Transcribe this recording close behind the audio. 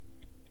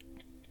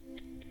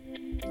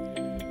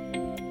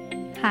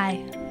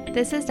Hi,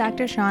 this is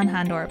Dr. Sean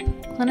Hondorp,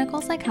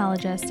 clinical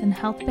psychologist and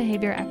health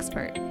behavior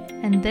expert,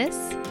 and this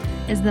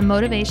is the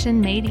Motivation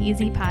Made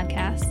Easy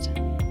podcast.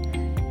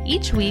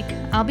 Each week,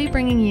 I'll be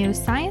bringing you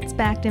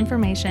science-backed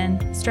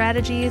information,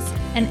 strategies,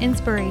 and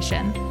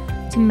inspiration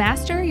to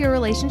master your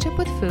relationship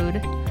with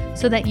food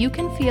so that you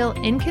can feel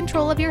in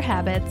control of your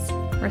habits,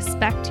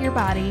 respect your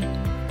body,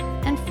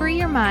 and free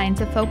your mind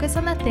to focus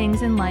on the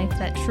things in life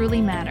that truly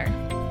matter.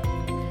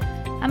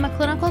 I'm a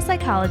clinical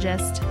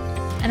psychologist,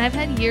 and I've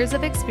had years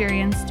of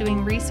experience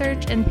doing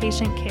research and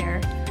patient care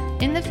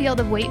in the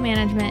field of weight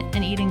management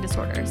and eating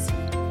disorders.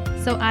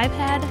 So I've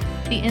had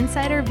the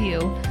insider view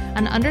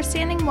on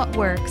understanding what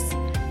works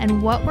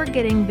and what we're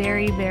getting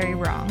very, very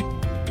wrong.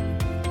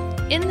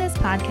 In this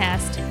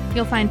podcast,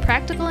 you'll find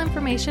practical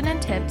information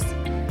and tips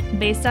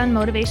based on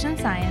motivation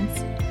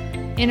science,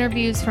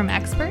 interviews from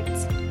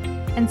experts,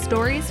 and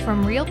stories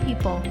from real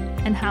people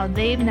and how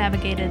they've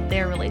navigated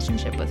their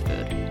relationship with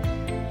food.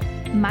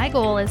 My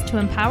goal is to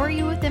empower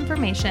you with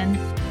information,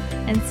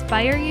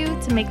 inspire you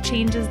to make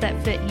changes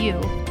that fit you,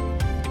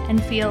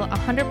 and feel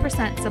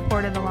 100%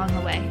 supported along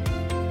the way.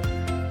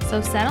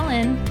 So settle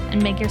in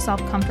and make yourself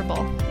comfortable,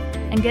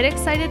 and get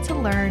excited to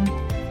learn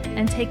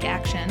and take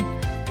action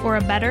for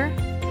a better,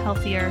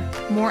 healthier,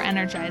 more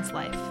energized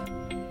life.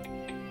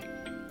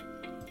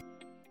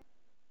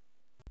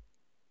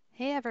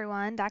 Hey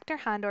everyone, Dr.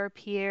 Hondorp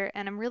here,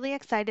 and I'm really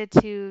excited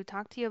to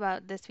talk to you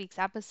about this week's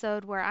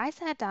episode where I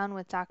sat down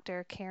with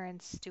Dr. Karen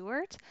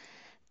Stewart.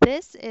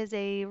 This is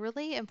a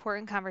really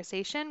important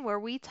conversation where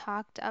we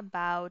talked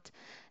about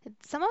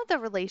some of the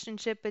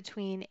relationship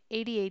between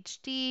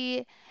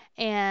ADHD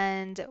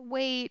and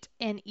weight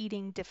and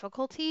eating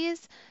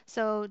difficulties.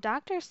 So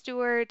Dr.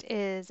 Stewart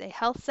is a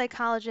health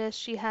psychologist.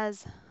 She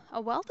has a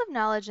wealth of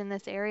knowledge in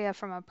this area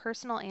from a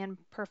personal and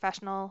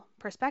professional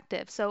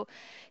perspective. So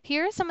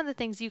here are some of the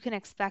things you can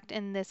expect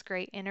in this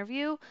great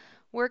interview.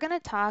 We're going to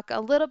talk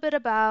a little bit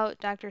about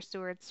Dr.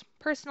 Stewart's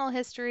personal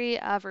history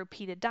of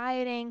repeated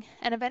dieting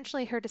and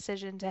eventually her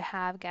decision to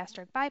have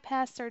gastric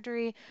bypass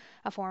surgery,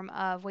 a form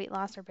of weight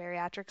loss or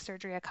bariatric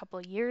surgery a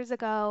couple years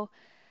ago.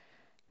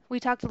 We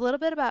talked a little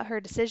bit about her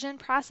decision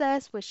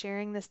process with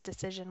sharing this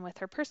decision with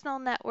her personal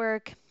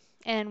network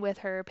and with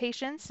her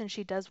patients, and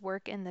she does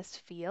work in this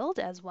field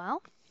as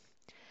well.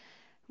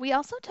 We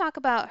also talk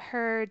about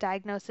her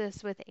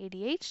diagnosis with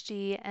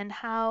ADHD and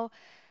how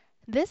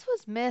this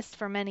was missed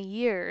for many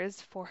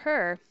years for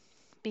her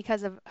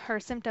because of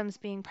her symptoms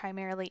being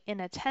primarily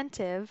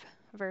inattentive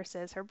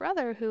versus her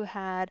brother who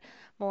had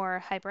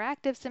more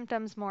hyperactive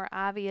symptoms, more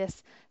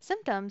obvious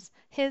symptoms.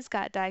 His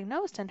got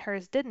diagnosed and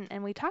hers didn't.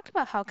 And we talked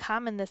about how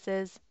common this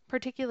is,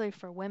 particularly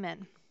for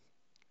women.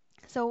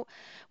 So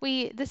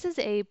this is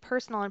a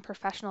personal and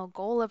professional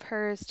goal of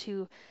hers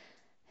to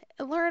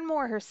learn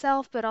more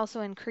herself, but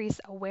also increase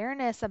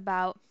awareness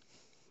about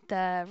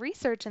the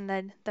research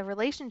and the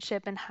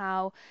relationship and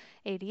how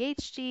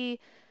ADHD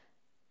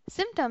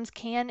symptoms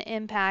can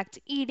impact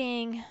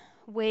eating,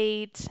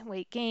 weight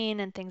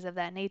gain, and things of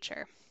that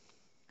nature.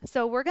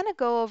 So we're going to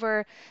go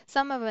over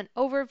some of an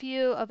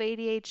overview of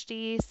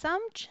ADHD,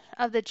 some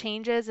of the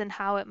changes and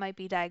how it might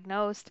be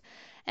diagnosed,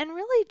 and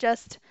really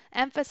just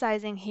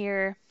emphasizing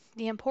here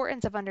the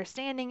importance of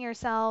understanding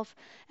yourself,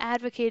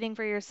 advocating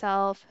for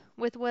yourself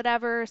with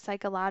whatever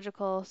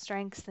psychological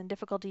strengths and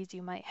difficulties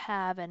you might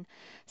have. And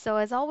so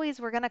as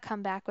always, we're going to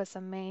come back with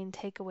some main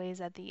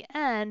takeaways at the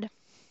end.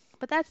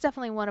 But that's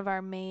definitely one of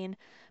our main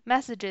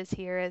messages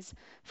here is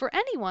for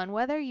anyone,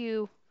 whether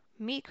you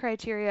meet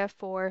criteria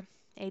for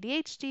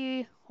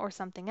ADHD or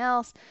something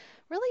else,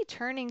 really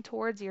turning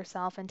towards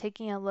yourself and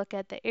taking a look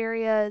at the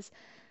areas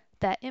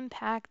that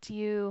impact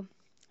you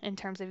in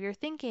terms of your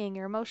thinking,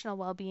 your emotional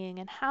well-being,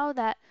 and how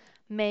that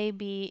may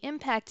be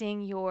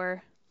impacting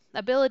your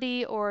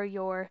ability or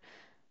your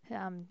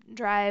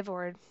drive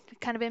or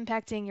kind of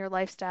impacting your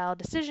lifestyle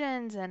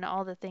decisions and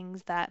all the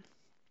things that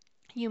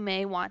you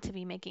may want to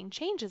be making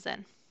changes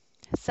in.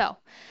 So,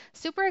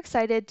 super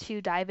excited to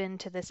dive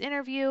into this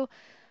interview.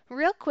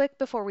 Real quick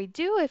before we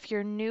do, if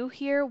you're new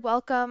here,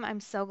 welcome.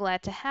 I'm so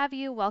glad to have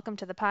you. Welcome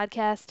to the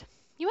podcast.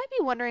 You might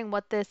be wondering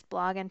what this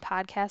blog and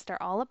podcast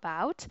are all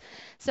about.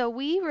 So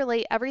we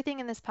relate everything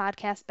in this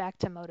podcast back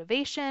to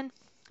motivation,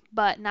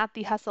 but not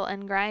the hustle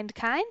and grind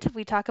kind.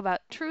 We talk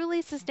about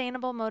truly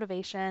sustainable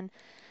motivation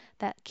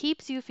that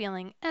keeps you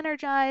feeling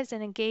energized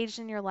and engaged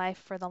in your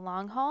life for the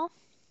long haul.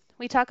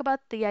 We talk about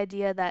the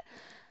idea that,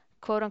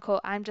 quote unquote,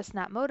 I'm just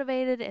not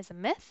motivated is a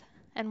myth,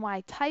 and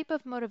why type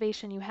of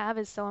motivation you have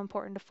is so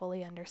important to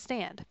fully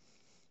understand.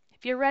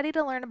 If you're ready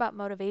to learn about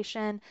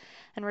motivation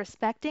and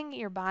respecting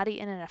your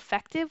body in an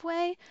effective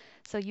way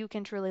so you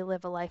can truly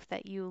live a life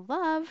that you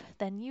love,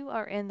 then you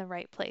are in the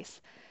right place.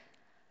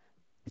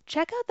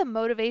 Check out the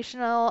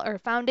motivational or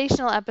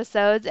foundational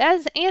episodes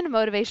and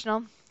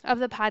motivational of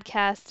the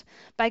podcast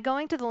by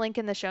going to the link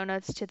in the show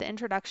notes to the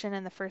introduction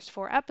and the first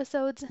 4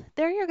 episodes.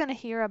 There you're going to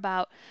hear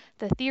about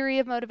the theory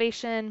of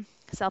motivation,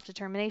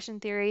 self-determination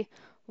theory,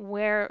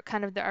 where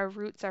kind of our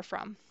roots are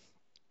from.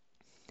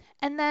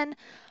 And then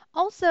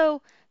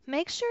also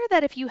make sure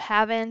that if you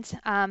haven't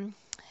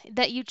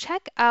that you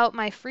check out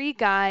my free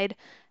guide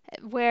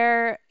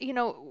where,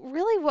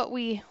 really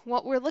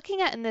what we're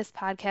looking at in this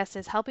podcast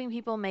is helping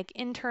people make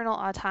internal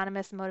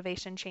autonomous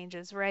motivation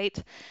changes,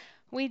 right?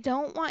 We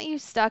don't want you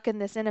stuck in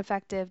this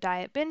ineffective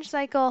diet binge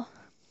cycle.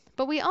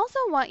 But we also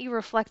want you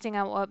reflecting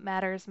on what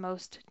matters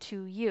most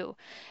to you.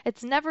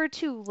 It's never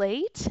too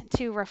late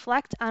to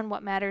reflect on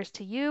what matters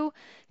to you,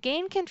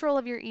 gain control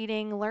of your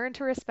eating, learn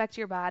to respect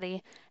your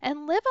body,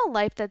 and live a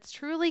life that's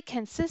truly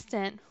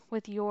consistent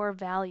with your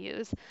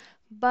values.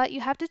 But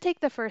you have to take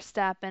the first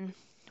step, and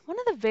one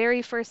of the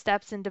very first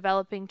steps in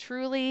developing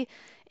truly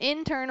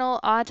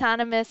internal,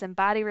 autonomous, and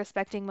body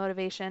respecting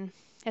motivation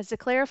is to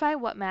clarify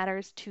what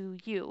matters to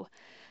you.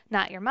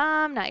 Not your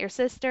mom, not your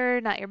sister,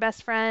 not your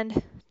best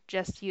friend,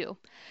 just you.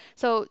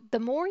 So the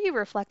more you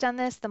reflect on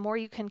this, the more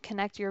you can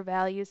connect your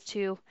values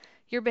to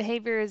your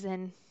behaviors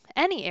in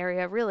any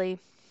area, really,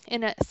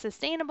 in a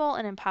sustainable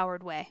and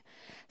empowered way.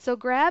 So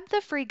grab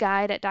the free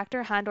guide at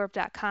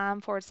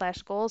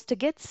drhondorp.com/goals to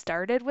get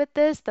started with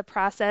this, the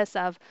process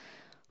of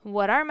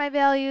what are my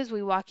values.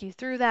 We walk you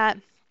through that.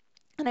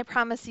 And I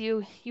promise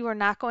you, you are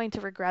not going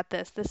to regret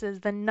this. This is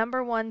the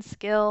number one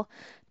skill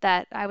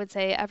that I would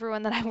say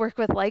everyone that I work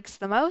with likes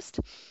the most.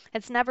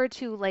 It's never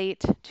too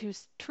late to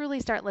truly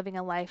start living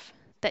a life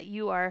that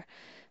you are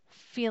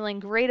feeling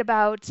great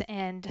about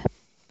and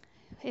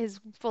is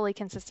fully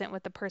consistent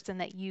with the person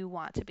that you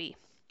want to be.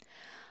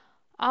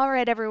 All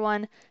right,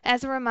 everyone.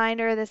 As a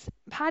reminder, this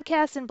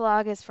podcast and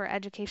blog is for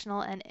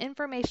educational and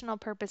informational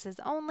purposes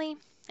only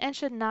and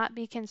should not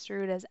be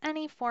construed as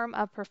any form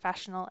of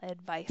professional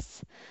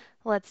advice.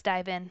 Let's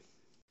dive in.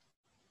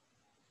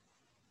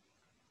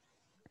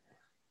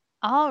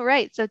 All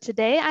right, so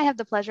today I have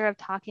the pleasure of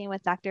talking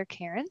with Dr.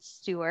 Karen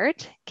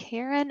Stewart.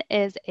 Karen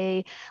is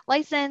a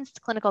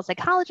licensed clinical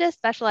psychologist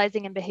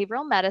specializing in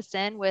behavioral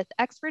medicine with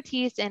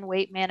expertise in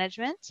weight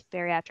management,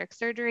 bariatric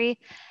surgery,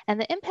 and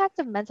the impact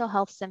of mental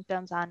health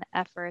symptoms on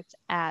efforts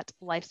at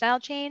lifestyle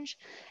change.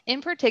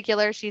 In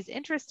particular, she's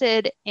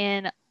interested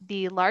in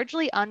the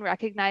largely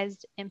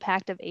unrecognized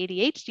impact of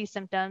ADHD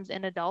symptoms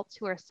in adults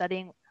who are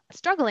struggling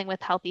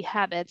with healthy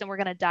habits, and we're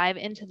going to dive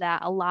into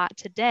that a lot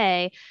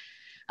today.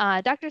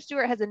 Dr.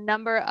 Stewart has a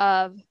number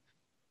of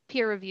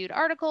peer-reviewed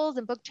articles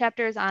and book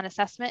chapters on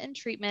assessment and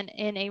treatment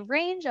in a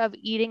range of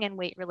eating and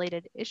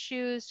weight-related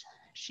issues.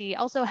 She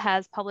also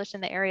has published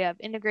in the area of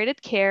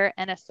integrated care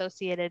and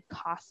associated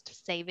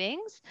cost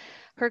savings.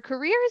 Her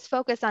career is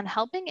focused on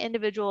helping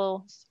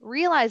individuals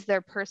realize their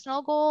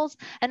personal goals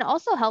and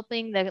also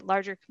helping the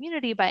larger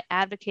community by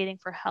advocating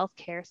for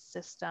healthcare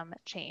system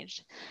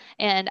change.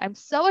 And I'm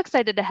so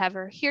excited to have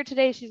her here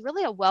today. She's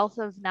really a wealth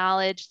of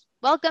knowledge.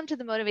 Welcome to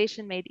the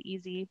Motivation Made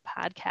Easy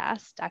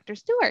podcast, Dr.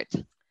 Stewart.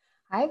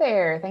 Hi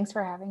there. Thanks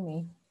for having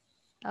me.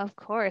 Of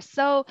course.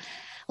 So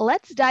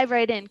let's dive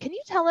right in. Can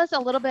you tell us a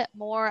little bit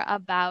more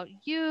about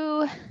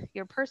you,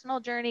 your personal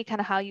journey, kind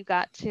of how you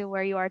got to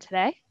where you are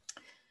today?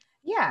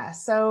 Yeah,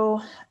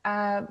 so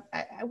I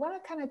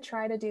want to kind of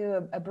try to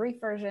do a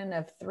brief version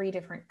of 3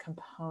 different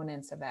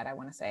components of that, I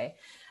want to say.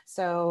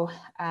 So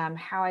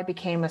how I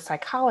became a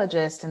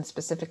psychologist, and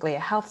specifically a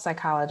health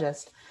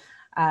psychologist.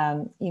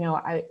 I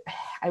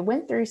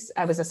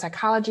was a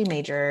psychology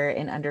major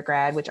in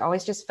undergrad, which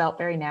always just felt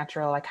very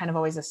natural. I kind of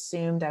always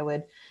assumed I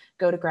would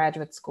go to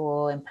graduate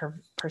school and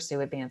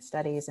pursue advanced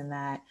studies in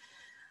that.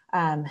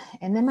 And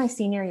then my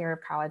senior year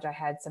of college, I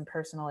had some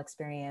personal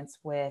experience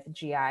with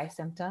GI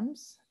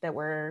symptoms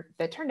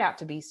that turned out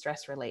to be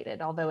stress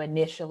related. Although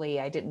initially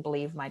I didn't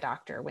believe my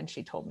doctor when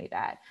she told me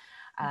that.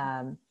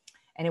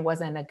 And it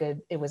was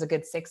a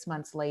good 6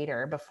 months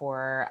later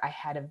before I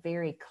had a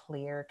very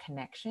clear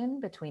connection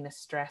between a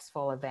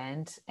stressful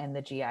event and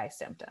the GI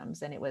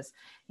symptoms. And it was,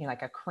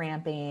 like a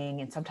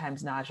cramping and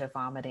sometimes nausea,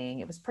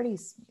 vomiting. It was pretty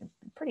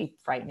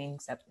frightening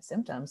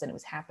symptoms. And it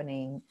was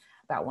happening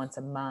about once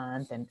a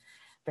month and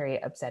very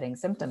upsetting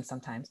symptoms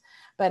sometimes.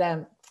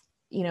 But,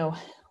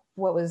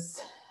 what was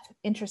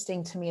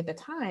interesting to me at the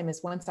time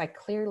is once I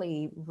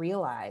clearly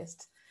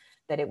realized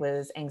that it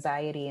was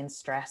anxiety and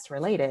stress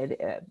related,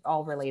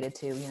 all related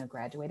to,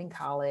 graduating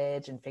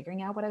college and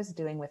figuring out what I was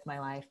doing with my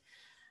life,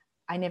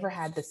 I never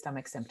had the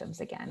stomach symptoms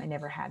again. I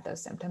never had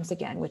those symptoms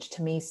again, which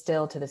to me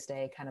still to this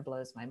day kind of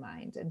blows my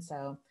mind. And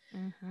so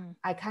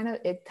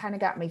it kind of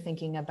got me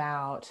thinking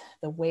about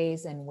the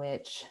ways in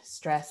which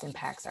stress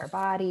impacts our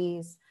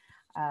bodies,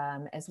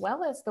 as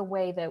well as the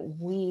way that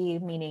we,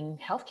 meaning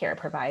healthcare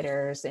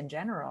providers in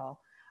general,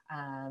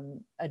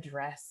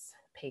 address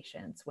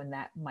patients when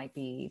that might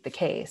be the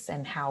case,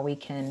 and how we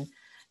can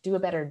do a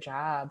better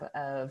job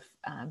of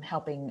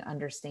helping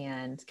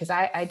understand, because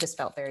I just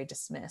felt very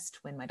dismissed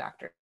when my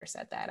doctor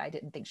said that. I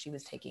didn't think she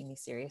was taking me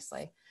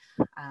seriously.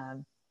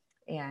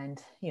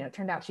 And, it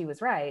turned out she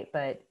was right.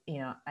 But,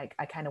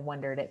 I kind of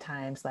wondered at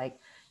times, like,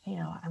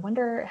 I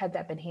wonder, had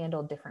that been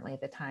handled differently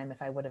at the time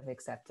if I would have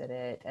accepted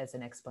it as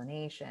an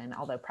explanation,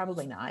 although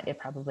probably not. It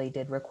probably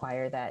did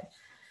require that,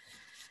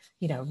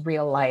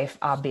 real life,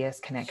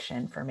 obvious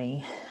connection for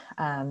me.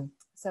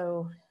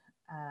 So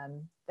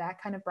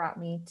that kind of brought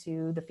me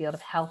to the field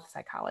of health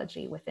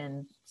psychology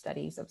within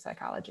studies of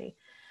psychology.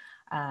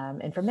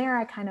 And from there,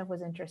 I kind of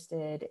was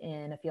interested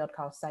in a field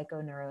called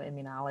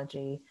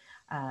psychoneuroimmunology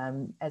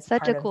as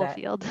Such a part of cool that.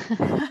 field.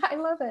 I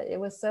love it. It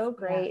was so Yeah.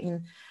 great.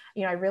 And,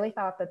 I really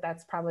thought that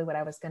that's probably what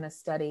I was going to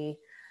study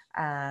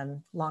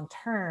long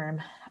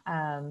term.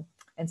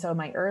 And so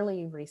my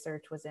early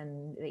research was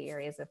in the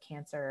areas of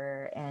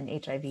cancer and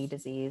HIV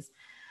disease.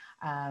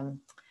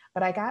 Um,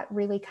 but I got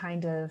really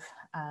kind of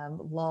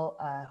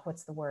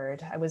what's the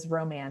word? I was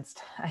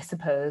romanced, I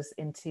suppose,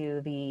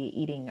 into the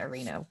eating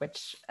arena,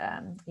 which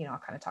I'll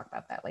kind of talk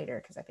about that later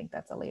because I think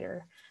that's a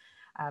later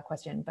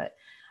question. But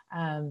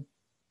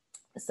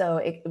so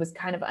it was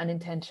kind of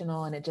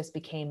unintentional, and it just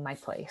became my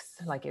place.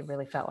 Like it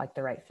really felt like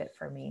the right fit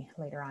for me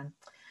later on.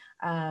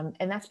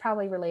 And that's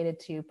probably related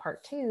to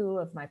part two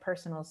of my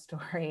personal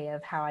story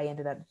of how I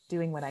ended up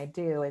doing what I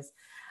do is,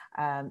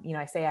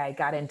 I say I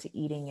got into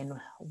eating and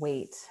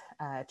weight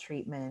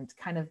treatment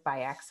kind of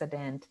by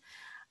accident,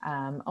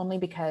 only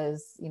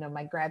because,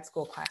 my grad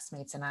school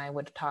classmates and I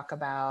would talk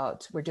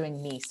about, we're doing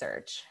me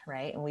search,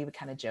 right? And we would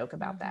kind of joke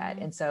about that.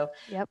 And so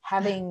Yep.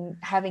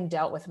 having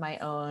dealt with my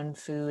own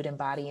food and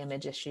body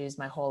image issues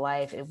my whole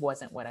life, it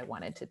wasn't what I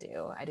wanted to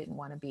do. I didn't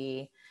want to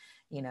be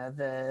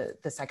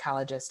the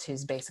psychologist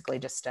who's basically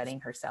just studying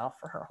herself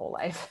for her whole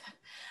life.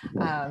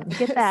 I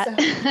get that.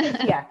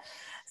 So, yeah.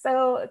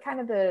 So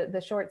kind of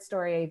the short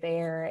story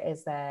there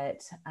is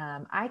that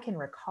I can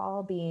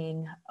recall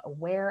being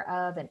aware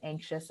of and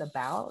anxious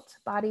about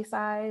body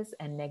size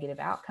and negative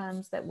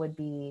outcomes that would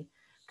be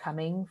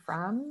coming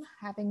from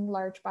having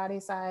large body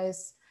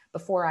size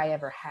before I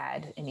ever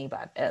had any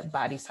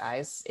body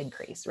size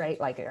increase, right?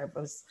 Like I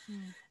was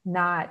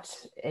not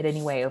in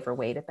any way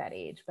overweight at that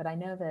age, but I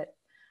know that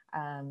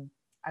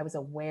I was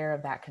aware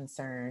of that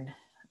concern.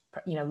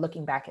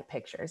 Looking back at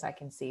pictures, I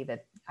can see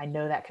that I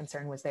know that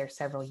concern was there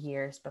several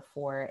years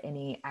before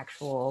any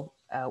actual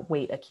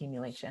weight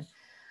accumulation.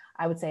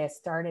 I would say I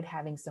started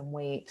having some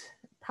weight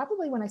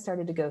probably when I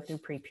started to go through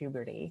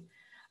pre-puberty,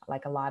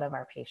 like a lot of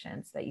our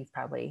patients that you've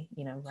probably,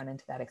 run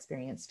into that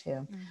experience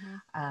too.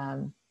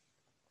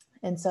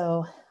 And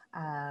so,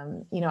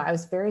 I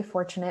was very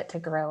fortunate to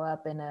grow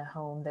up in a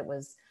home that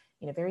was,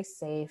 very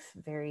safe,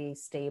 very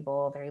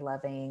stable, very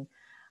loving.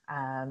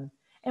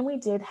 And we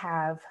did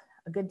have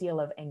a good deal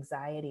of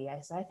anxiety,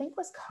 as I think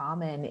was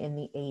common in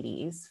the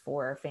 80s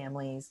for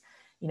families.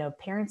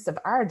 Parents of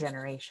our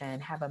generation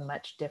have a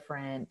much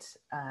different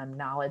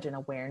knowledge and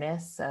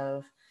awareness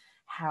of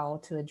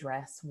how to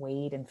address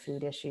weight and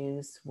food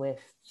issues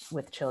with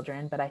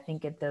children. But I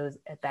think at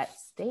that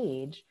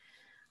stage,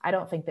 I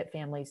don't think that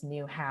families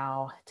knew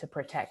how to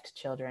protect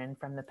children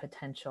from the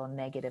potential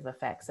negative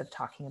effects of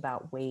talking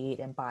about weight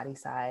and body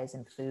size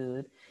and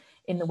food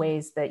in the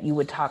ways that you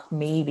would talk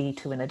maybe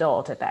to an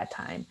adult at that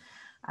time.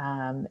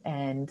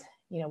 And,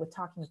 with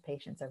talking with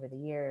patients over the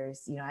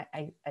years,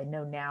 I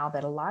know now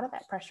that a lot of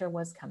that pressure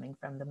was coming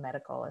from the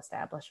medical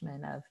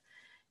establishment of,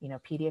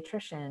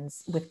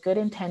 pediatricians with good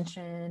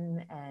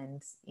intention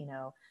and,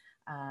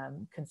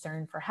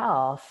 concern for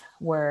health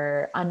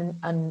were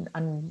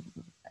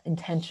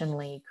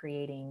unintentionally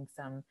creating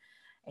some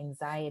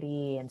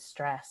anxiety and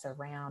stress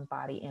around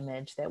body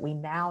image that we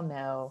now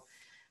know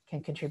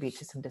can contribute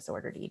to some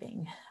disordered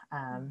eating.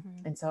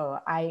 And so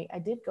I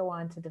did go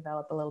on to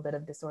develop a little bit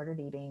of disordered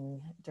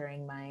eating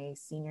during my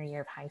senior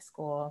year of high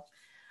school,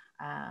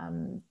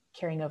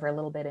 carrying over a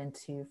little bit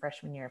into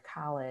freshman year of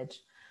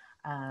college,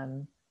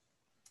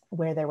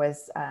 where there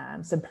was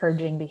some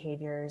purging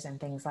behaviors and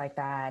things like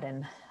that.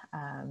 And,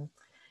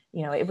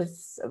 it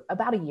was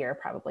about a year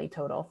probably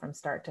total from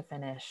start to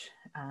finish,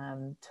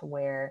 to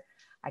where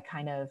I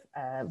kind of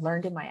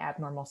learned in my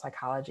abnormal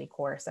psychology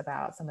course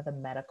about some of the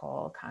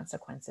medical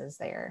consequences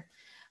there,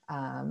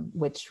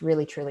 which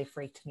really, truly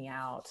freaked me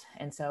out.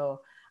 And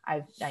so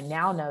I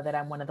now know that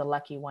I'm one of the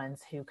lucky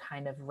ones who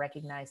kind of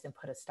recognized and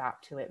put a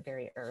stop to it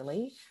very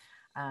early.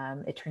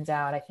 It turns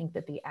out, I think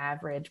that the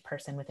average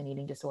person with an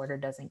eating disorder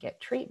doesn't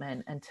get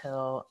treatment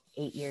until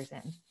 8 years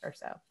in or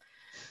so.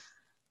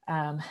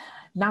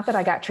 Not that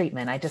I got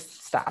treatment, I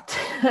just stopped.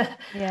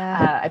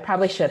 Yeah. I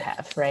probably should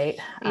have, right?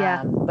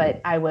 Yeah. But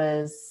I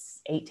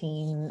was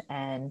 18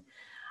 and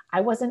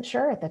I wasn't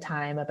sure at the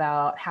time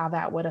about how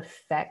that would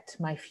affect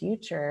my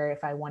future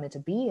if I wanted to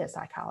be a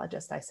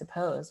psychologist, I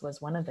suppose,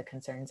 was one of the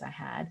concerns I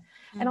had.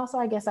 And also,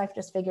 I guess I've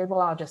just figured,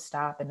 well, I'll just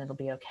stop and it'll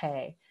be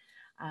okay.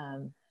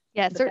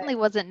 Yeah, it But that, certainly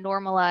wasn't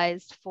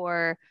normalized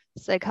for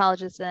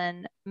psychologists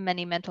and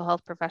many mental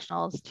health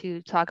professionals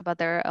to talk about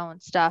their own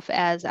stuff,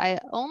 as I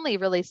only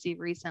really see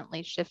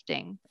recently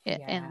shifting in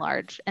yeah,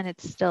 large, and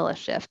it's still a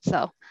shift.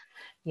 So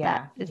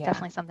that is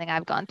definitely something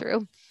I've gone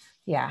through.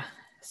 Yeah.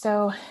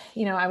 So,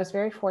 I was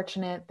very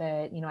fortunate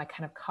that, I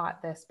kind of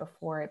caught this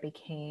before it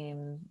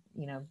became,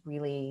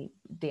 really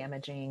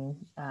damaging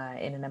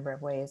in a number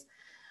of ways.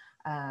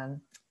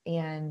 And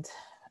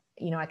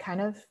I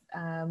kind of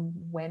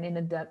went in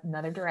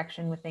another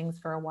direction with things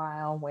for a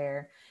while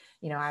where,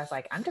 I was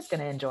like, I'm just going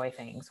to enjoy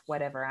things,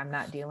 whatever. I'm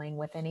not dealing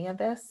with any of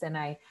this. And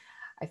I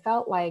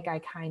felt like I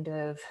kind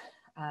of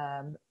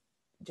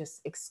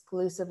just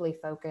exclusively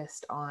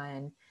focused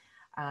on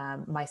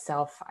my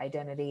self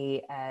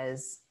identity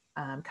as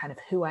kind of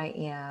who I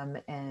am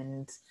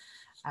and,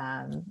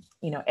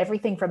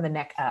 everything from the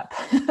neck up,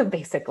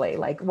 basically,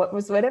 like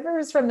whatever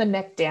was from the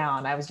neck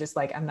down, I was just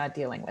like, I'm not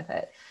dealing with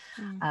it.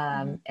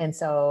 Mm-hmm. And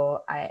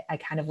so I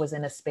kind of was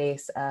in a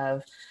space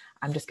of,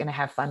 I'm just going to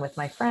have fun with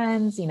my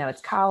friends.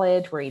 It's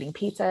college. We're eating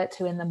pizza at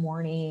 2 a.m.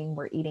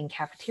 We're eating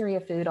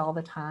cafeteria food all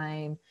the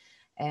time.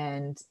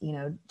 And,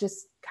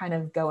 just kind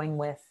of going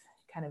with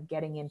kind of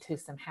getting into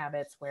some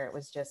habits where it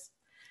was just,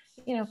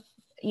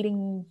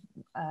 eating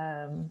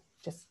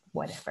just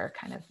whatever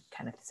kind of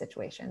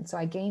situation. So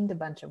I gained a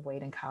bunch of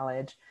weight in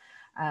college.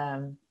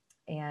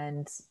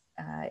 And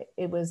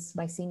it was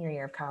my senior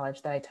year of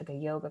college that I took a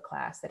yoga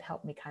class that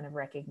helped me kind of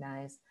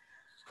recognize,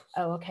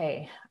 oh,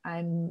 okay,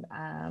 I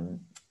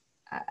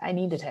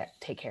need to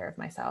take care of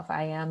myself.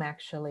 I am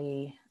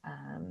actually,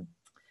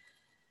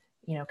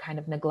 kind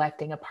of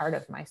neglecting a part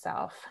of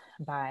myself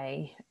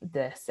by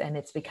this. And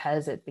it's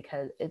because it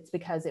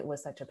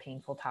was such a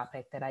painful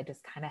topic that I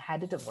just kind of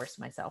had to divorce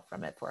myself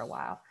from it for a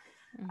while.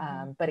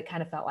 Mm-hmm. But it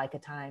kind of felt like a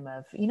time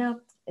of,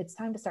 it's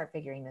time to start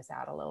figuring this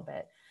out a little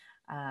bit.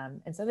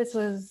 And so this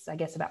was, I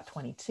guess, about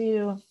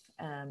 22.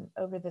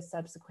 Over the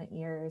subsequent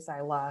years,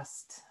 I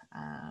lost,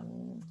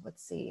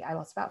 I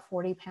lost about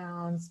 40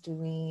 pounds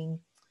doing,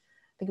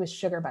 I think it was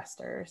Sugar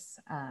Busters.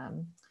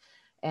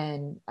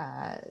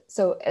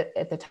 So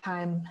at the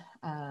time,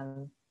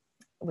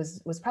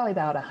 was probably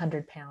about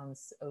 100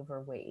 pounds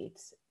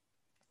overweight,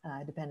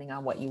 depending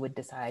on what you would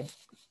decide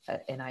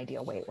an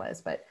ideal weight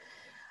was. But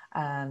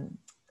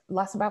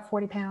lost about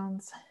 40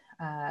 pounds.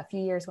 A few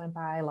years went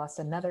by, lost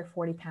another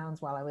 40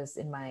 pounds while I was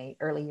in my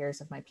early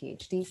years of my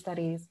PhD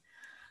studies.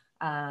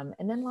 And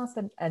then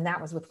and that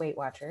was with Weight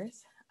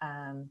Watchers.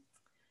 And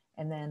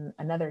then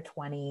another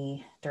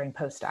 20 during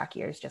postdoc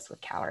years, just with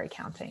calorie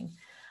counting.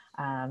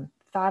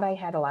 Thought I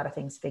had a lot of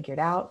things figured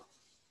out.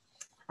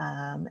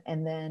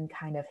 And then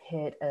kind of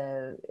hit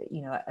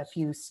a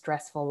few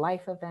stressful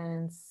life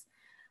events,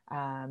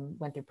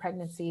 went through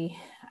pregnancy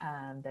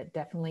that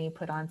definitely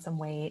put on some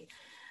weight,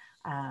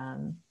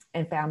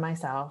 and found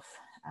myself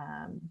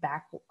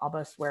back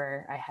almost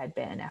where I had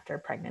been after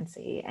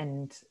pregnancy,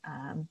 and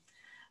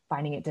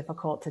finding it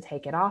difficult to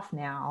take it off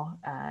now,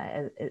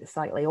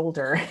 slightly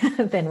older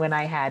than when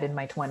I had in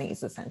my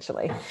 20s,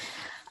 essentially.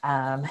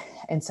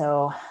 And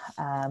so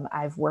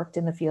I've worked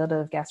in the field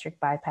of gastric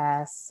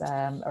bypass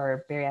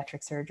or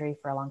bariatric surgery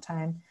for a long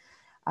time.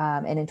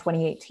 And in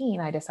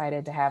 2018, I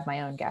decided to have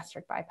my own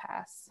gastric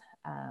bypass.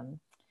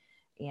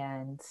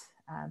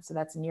 So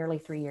that's nearly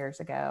 3 years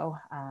ago.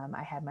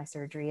 I had my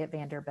surgery at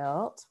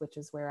Vanderbilt, which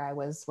is where I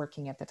was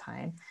working at the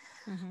time.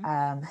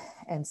 Mm-hmm.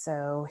 And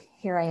so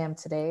here I am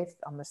today,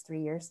 almost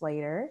 3 years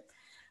later.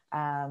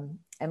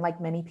 And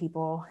like many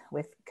people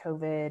with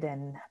COVID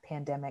and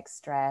pandemic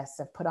stress,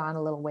 I've put on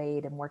a little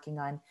weight and working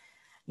on,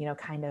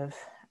 kind of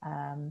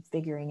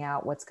figuring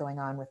out what's going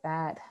on with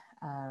that,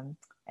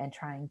 and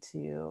trying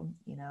to,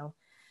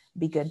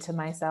 be good to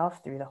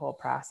myself through the whole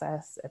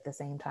process at the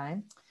same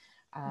time.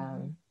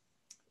 Mm-hmm.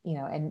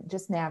 And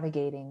just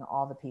navigating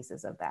all the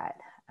pieces of that.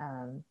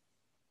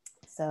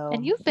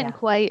 And you've been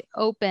quite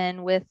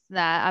open with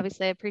that.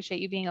 Obviously, I appreciate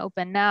you being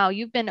open now.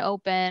 You've been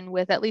open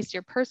with at least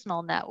your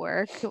personal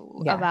network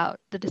about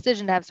the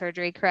decision to have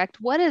surgery, correct?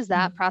 What is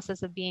that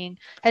process of being?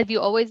 Have you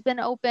always been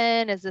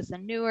open? Is this a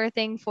newer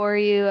thing for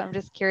you? I'm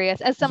just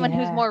curious. As someone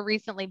who's more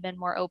recently been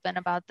more open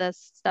about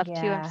this stuff too,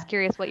 I'm just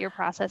curious what your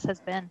process has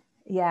been.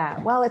 Yeah,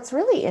 well, it's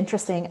really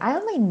interesting. I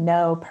only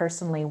know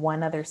personally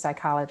one other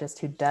psychologist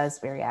who does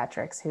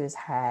bariatrics, who's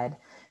had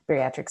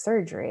bariatric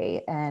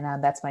surgery,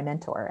 and that's my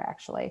mentor,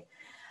 actually.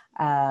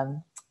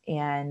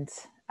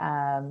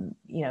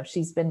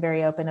 She's been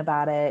very open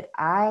about it.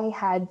 I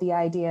had the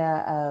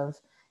idea of,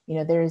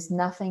 there's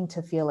nothing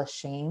to feel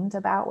ashamed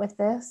about with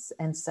this.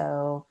 And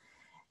so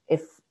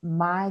if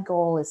my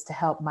goal is to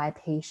help my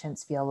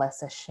patients feel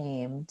less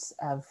ashamed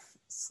of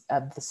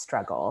the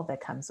struggle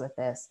that comes with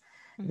this,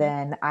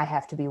 then I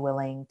have to be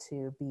willing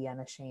to be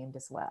unashamed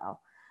as well.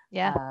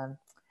 Yeah.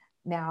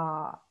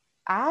 Now,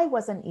 I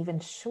wasn't even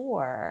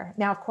sure.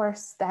 Now, of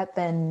course, that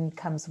then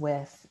comes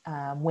with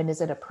when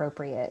is it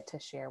appropriate to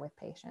share with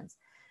patients?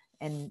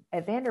 And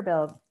at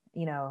Vanderbilt,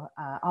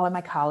 all of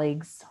my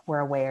colleagues were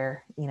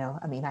aware,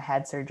 I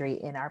had surgery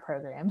in our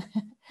program.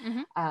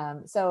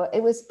 Mm-hmm. So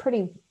it was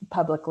pretty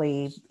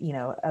publicly,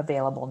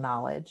 available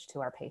knowledge to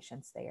our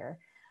patients there.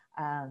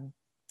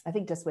 I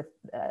think just with,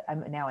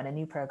 I'm now in a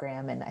new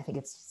program and I think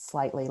it's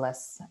slightly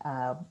less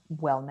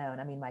well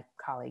known. My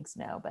colleagues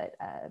know, but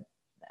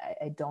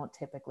I don't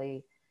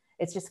typically,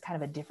 it's just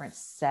kind of a different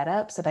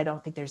setup. So I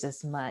don't think there's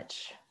as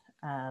much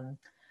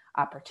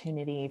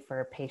opportunity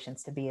for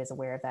patients to be as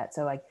aware of that.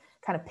 So I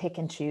kind of pick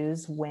and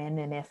choose when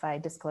and if I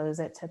disclose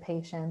it to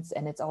patients.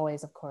 And it's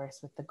always, of course,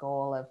 with the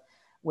goal of,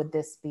 would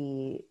this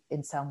be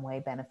in some way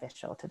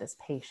beneficial to this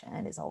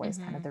patient is always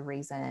kind of the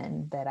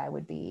reason that I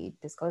would be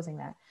disclosing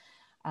that.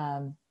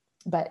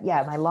 But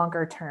yeah, my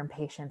longer term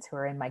patients who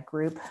are in my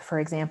group, for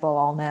example,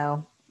 all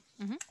know.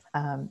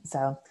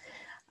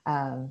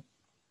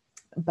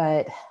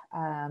 But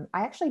I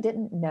actually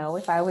didn't know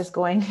if I was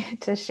going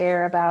to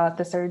share about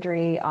the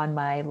surgery on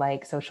my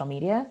like social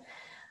media.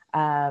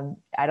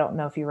 I don't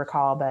know if you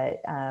recall,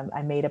 but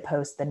I made a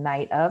post the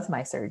night of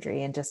my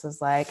surgery and just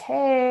was like,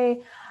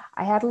 "Hey,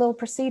 I had a little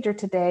procedure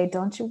today.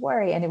 Don't you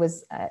worry." And it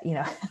was,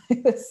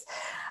 it was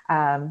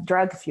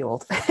drug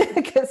fueled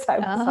because I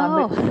was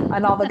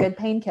on all the Oh, good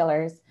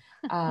painkillers.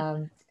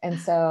 And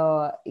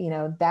so,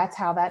 that's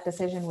how that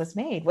decision was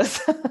made,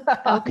 was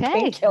on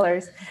okay.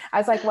 painkillers. I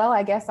was like, well,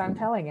 I guess I'm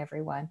telling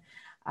everyone.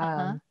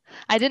 Uh-huh. Um,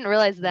 I didn't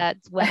realize yeah.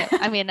 that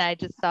I mean, I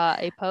just saw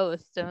a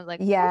post and was like,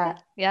 okay, Yeah,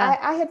 yeah.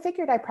 I had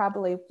figured I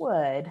probably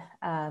would.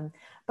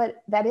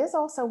 But that is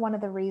also one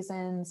of the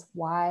reasons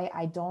why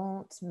I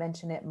don't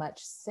mention it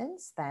much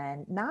since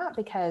then. Not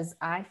because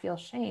I feel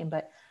shame,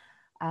 but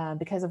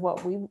because of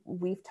what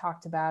we've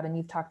talked about, and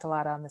you've talked a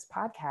lot on this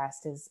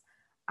podcast, is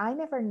I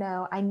never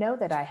know. I know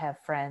that I have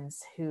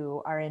friends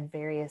who are in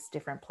various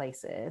different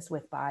places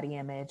with body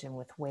image and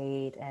with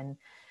weight and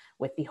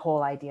with the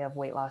whole idea of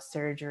weight loss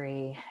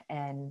surgery.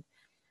 And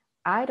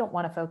I don't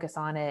want to focus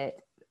on it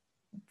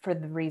for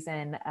the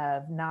reason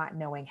of not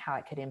knowing how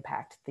it could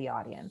impact the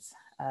audience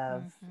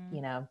of,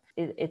 Hmm.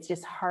 it's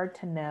just hard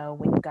to know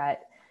when you've got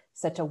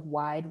such a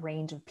wide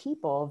range of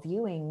people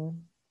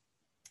viewing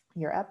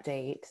your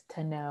update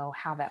to know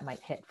how that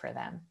might hit for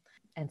them.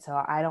 And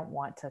so I don't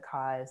want to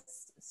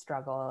cause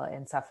struggle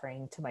and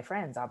suffering to my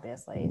friends,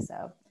 obviously.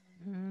 So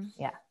Hmm.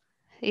 yeah.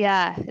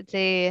 Yeah,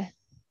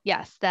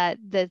 yes, that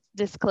the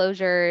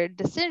disclosure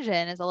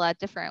decision is a lot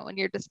different when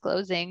you're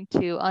disclosing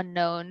to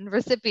unknown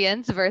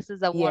recipients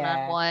versus a Yeah.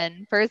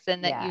 one-on-one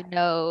person that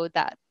Yeah.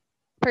 that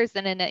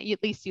person, and at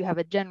least you have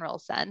a general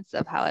sense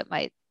of how it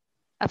might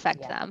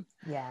affect Yeah. them.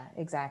 Yeah,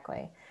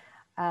 exactly.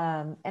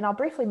 And I'll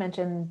briefly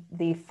mention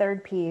the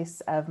third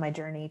piece of my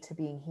journey to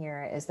being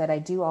here is that I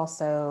do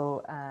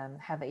also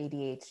have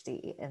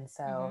ADHD. And Hmm.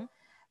 so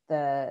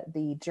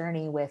the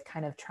journey with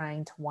kind of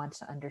trying to want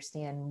to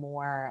understand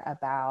more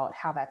about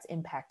how that's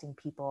impacting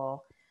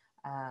people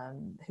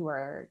who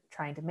are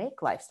trying to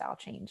make lifestyle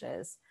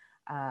changes,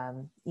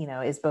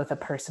 is both a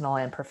personal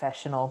and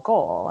professional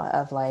goal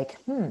of like,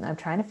 I'm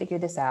trying to figure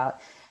this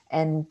out.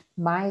 And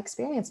my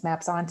experience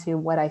maps onto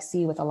what I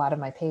see with a lot of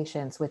my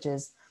patients, which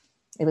is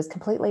it was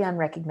completely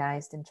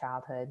unrecognized in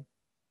childhood.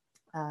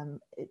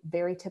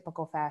 Very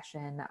typical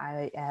fashion.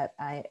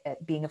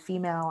 Being a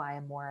female, I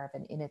am more of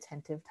an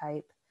inattentive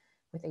type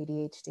with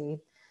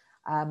ADHD.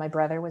 My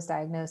brother was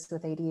diagnosed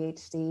with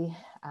ADHD.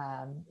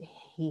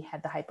 He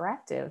had the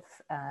hyperactive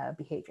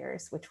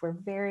behaviors, which were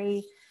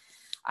very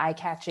eye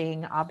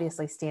catching,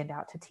 obviously stand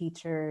out to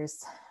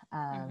teachers. Hmm.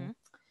 Um,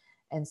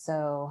 and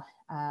so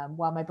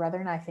while my brother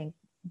and I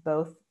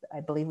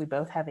believe we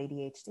both have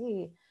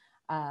ADHD,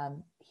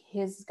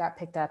 his got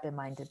picked up and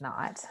mine did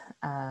not.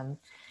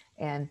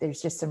 And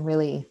there's just some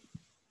really,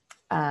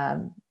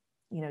 um,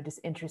 just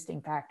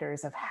interesting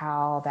factors of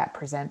how that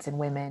presents in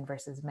women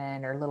versus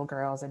men, or little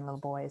girls and little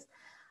boys.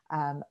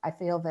 I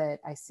feel that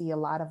I see a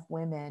lot of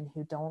women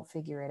who don't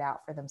figure it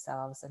out for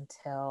themselves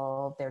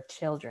until their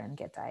children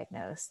get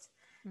diagnosed.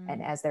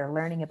 And Hmm. as they're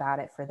learning about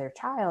it for their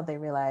child, they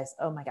realize,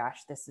 oh my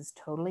gosh, this is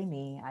totally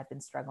me. I've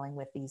been struggling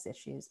with these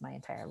issues my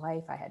entire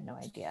life. I had no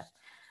idea.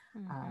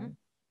 Hmm. Um,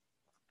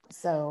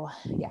 so,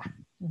 yeah.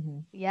 Mm-hmm.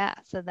 Yeah,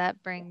 so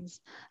that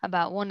brings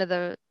about one of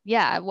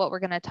what we're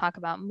going to talk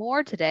about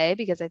more today,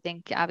 because I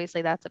think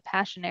obviously that's a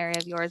passion area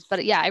of yours.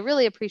 But yeah, I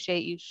really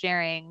appreciate you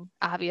sharing.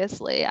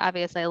 Obviously, I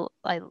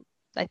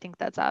think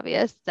that's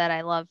obvious that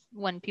I love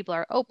when people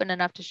are open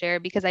enough to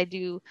share, because I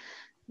do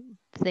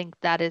think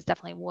that is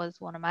definitely was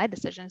one of my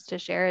decisions to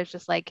share. It's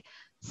just like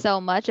so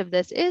much of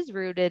this is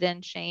rooted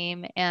in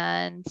shame,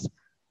 and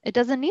it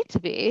doesn't need to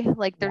be.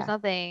 Like there's Yeah.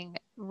 nothing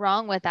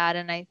wrong with that.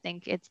 And I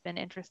think it's been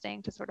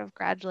interesting to sort of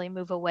gradually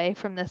move away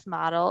from this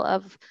model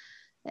of,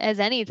 as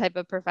any type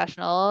of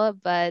professional,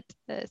 but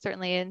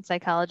certainly in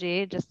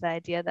psychology, just the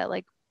idea that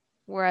like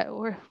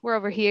we're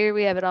over here,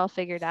 we have it all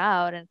figured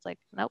out, and it's like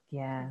nope, we're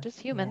Yeah. just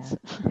Yeah. humans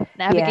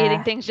navigating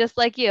Yeah. things just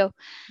like you.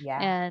 Yeah.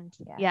 And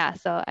Yeah. yeah,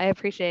 so I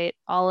appreciate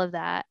all of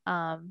that.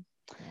 Yeah.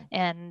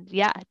 And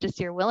yeah, just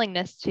your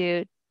willingness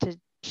to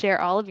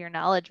share all of your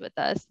knowledge with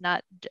us,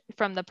 not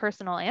from the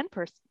personal and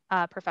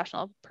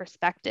professional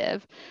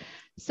perspective.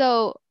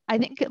 So I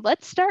think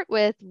let's start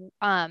with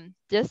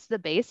just the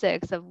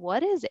basics of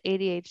what is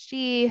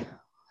ADHD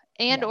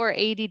and Yeah. or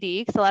ADD,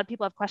 because a lot of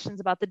people have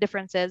questions about the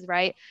differences,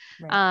 right?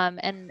 Right.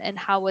 And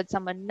how would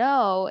someone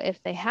know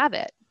if they have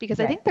it? Because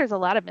I Right. think there's a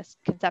lot of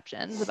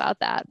misconceptions about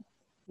that.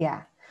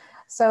 Yeah.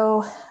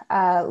 So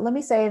let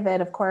me say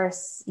that, of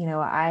course,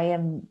 I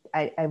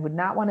would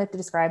not want to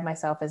describe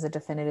myself as a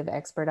definitive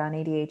expert on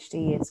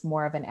ADHD. It's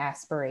more of an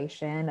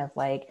aspiration of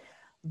like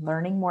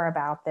learning more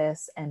about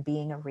this and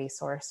being a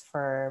resource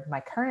for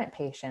my current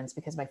patients,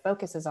 because my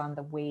focus is on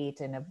the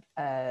weight and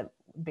a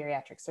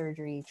bariatric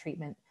surgery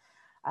treatment.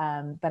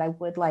 But I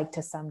would like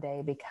to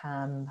someday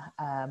become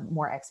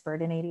more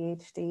expert in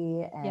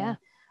ADHD. Yeah.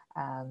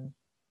 And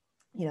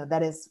um,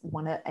 that is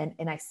one of,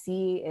 and I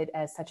see it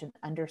as such an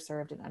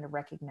underserved and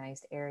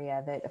underrecognized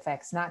area that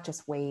affects not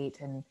just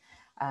weight and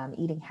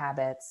eating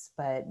habits,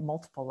 but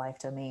multiple life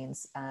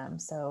domains.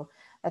 So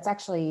that's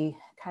actually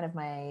kind of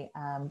my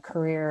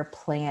career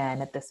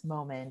plan at this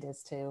moment,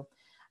 is to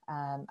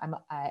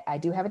I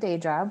do have a day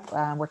job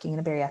working in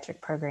a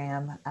bariatric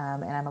program,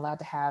 and I'm allowed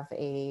to have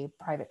a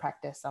private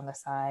practice on the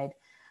side.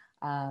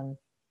 Um,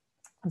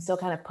 I'm still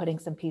kind of putting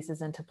some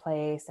pieces into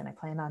place, and I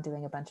plan on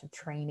doing a bunch of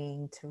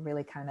training to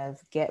really kind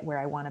of get where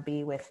I want to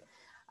be with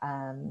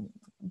um,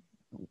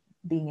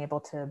 being able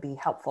to be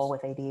helpful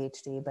with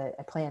ADHD. But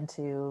I plan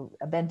to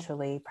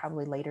eventually,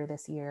 probably later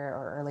this year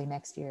or early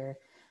next year,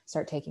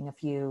 start taking a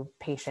few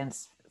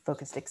patients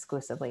focused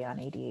exclusively on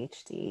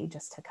ADHD,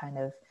 just to kind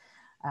of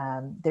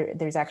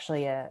there's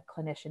actually a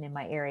clinician in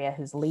my area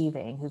who's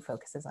leaving who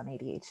focuses on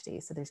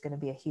ADHD. So there's going to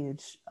be a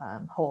huge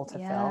hole to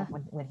fill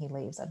when he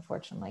leaves,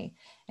 unfortunately.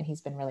 And he's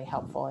been really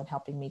helpful in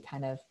helping me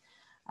kind of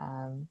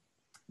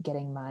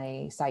getting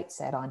my sights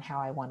set on how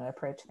I want to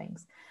approach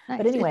things. Nice.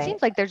 But anyway, it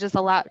seems like there's just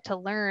a lot to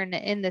learn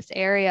in this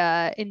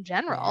area in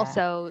general. Yeah.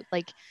 So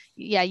like,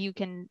 yeah, you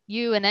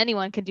and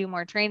anyone can do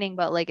more training,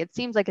 but like, it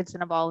seems like it's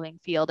an evolving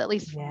field, at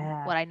least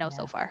from what I know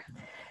so far.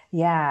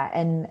 Yeah.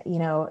 And,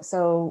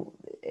 so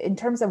in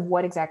terms of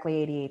what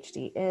exactly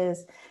ADHD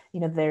is,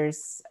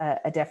 there's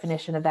a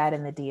definition of that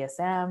in the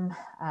DSM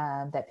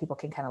that people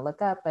can kind of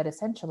look up, but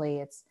essentially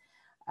it's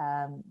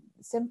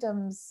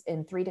symptoms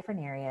in 3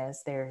 different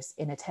areas. There's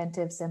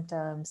inattentive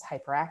symptoms,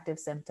 hyperactive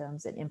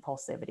symptoms, and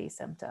impulsivity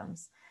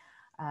symptoms.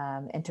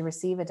 And to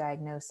receive a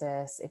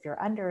diagnosis, if you're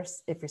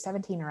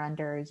 17 or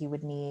under, you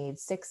would need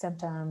 6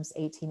 symptoms,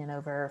 18 and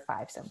over,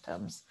 5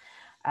 symptoms.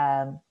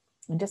 And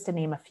just to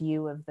name a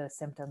few of the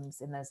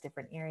symptoms in those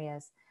different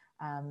areas,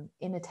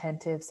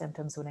 inattentive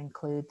symptoms would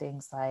include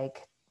things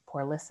like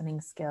poor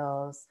listening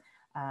skills,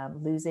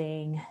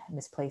 losing,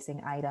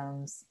 misplacing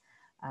items,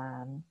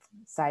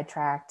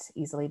 sidetracked,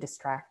 easily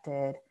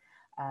distracted,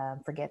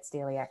 forgets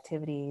daily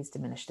activities,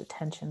 diminished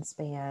attention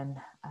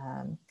span.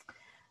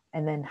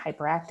 And then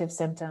hyperactive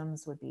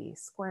symptoms would be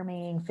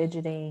squirming,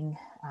 fidgeting,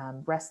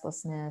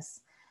 restlessness,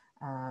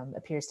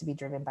 appears to be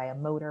driven by a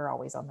motor,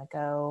 always on the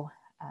go,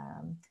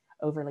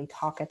 overly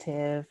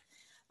talkative.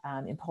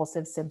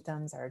 Impulsive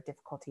symptoms are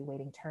difficulty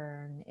waiting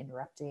turn,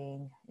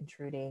 interrupting,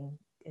 intruding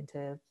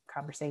into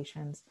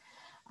conversations,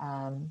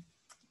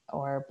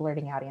 or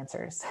blurting out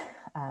answers.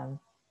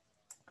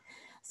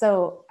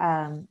 So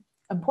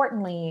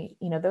importantly,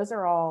 those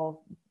are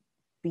all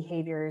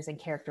behaviors and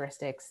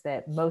characteristics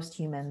that most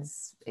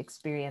humans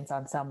experience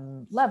on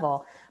some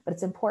level, but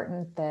it's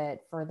important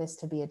that for this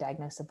to be a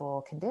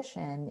diagnosable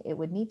condition, it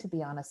would need to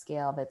be on a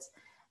scale that's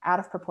out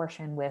of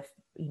proportion with,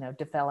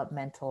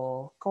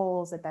 developmental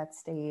goals at that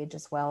stage,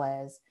 as well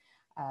as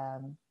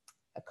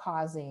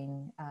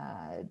causing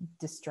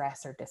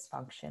distress or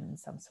dysfunction in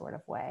some sort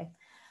of way.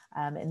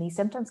 And these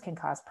symptoms can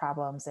cause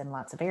problems in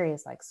lots of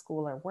areas like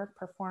school or work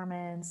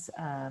performance,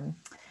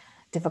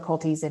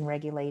 difficulties in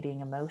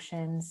regulating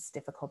emotions,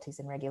 difficulties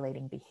in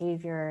regulating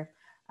behavior.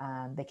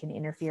 They can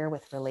interfere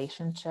with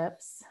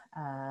relationships,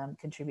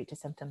 contribute to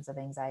symptoms of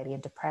anxiety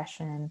and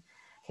depression,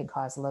 can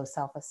cause low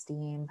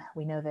self-esteem.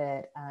 We know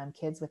that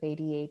kids with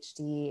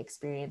ADHD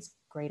experience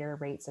greater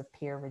rates of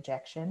peer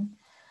rejection.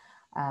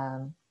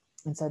 And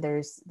so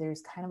there's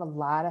kind of a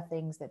lot of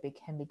things that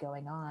can be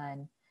going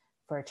on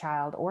for a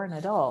child or an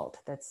adult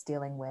that's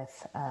dealing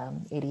with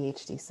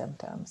ADHD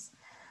symptoms.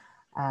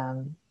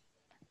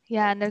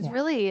 Yeah, and there's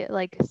really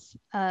like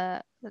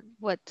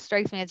what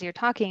strikes me as you're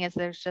talking is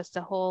there's just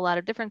a whole lot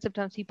of different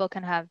symptoms people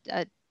can have.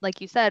 Like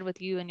you said,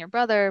 with you and your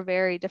brother,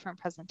 very different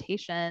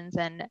presentations,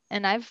 and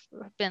I've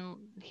been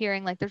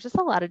hearing like there's just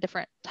a lot of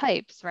different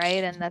types,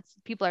 right? And that's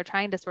people are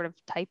trying to sort of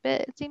type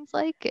it. It seems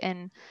like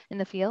in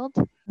the field.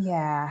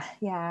 Yeah.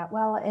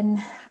 Well, and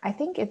I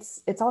think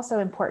it's also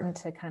important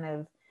to kind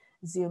of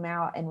zoom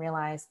out and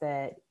realize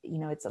that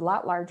it's a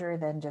lot larger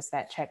than just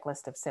that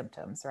checklist of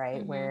symptoms, right?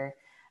 Mm-hmm. Where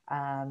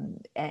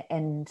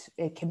and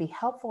it can be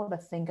helpful to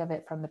think of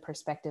it from the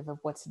perspective of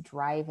what's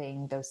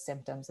driving those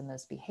symptoms and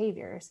those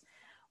behaviors,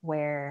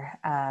 where,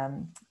 I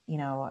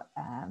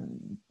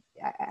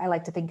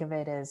like to think of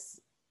it as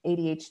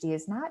ADHD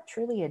is not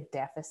truly a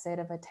deficit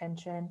of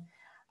attention.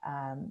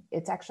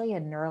 It's actually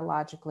a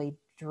neurologically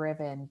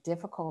driven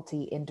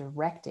difficulty in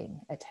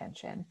directing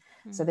attention.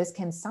 Mm-hmm. So this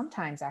can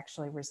sometimes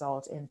actually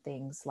result in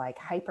things like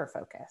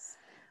hyperfocus,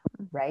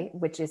 right?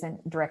 Which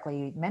isn't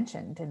directly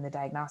mentioned in the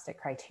diagnostic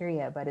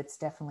criteria, but it's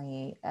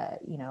definitely,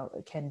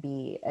 can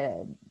be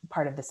a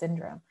part of the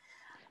syndrome.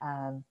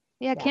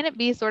 Can it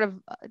be sort of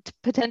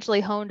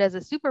potentially honed as a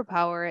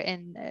superpower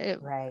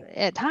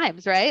at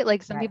times, right?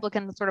 Like some people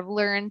can sort of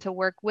learn to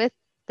work with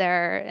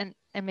and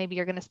maybe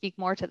you're going to speak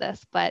more to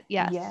this, but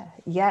yes. Yeah.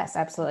 Yes,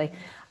 absolutely.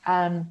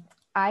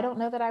 I don't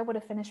know that I would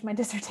have finished my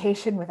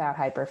dissertation without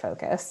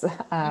hyperfocus.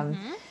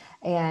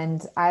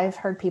 And I've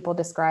heard people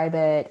describe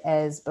it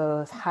as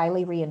both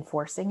highly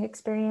reinforcing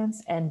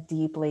experience and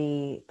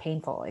deeply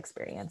painful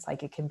experience.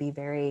 Like it can be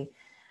very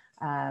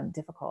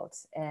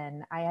difficult.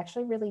 And I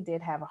actually really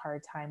did have a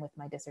hard time with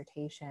my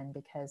dissertation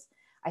because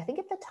I think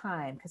at the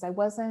time, because I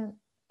wasn't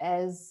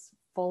as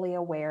fully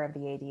aware of the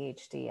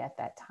ADHD at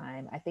that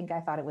time. I think I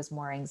thought it was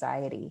more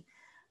anxiety,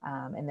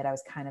 and that I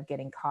was kind of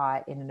getting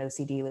caught in an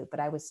OCD loop, but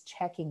I was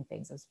checking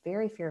things. I was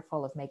very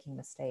fearful of making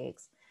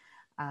mistakes.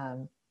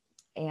 Um,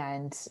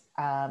 and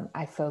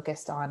I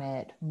focused on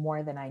it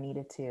more than I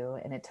needed to,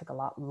 and it took a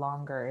lot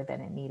longer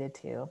than it needed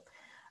to.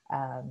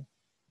 Um,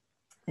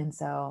 and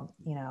so,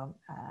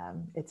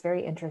 it's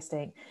very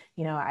interesting.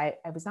 I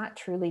was not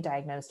truly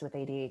diagnosed with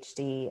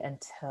ADHD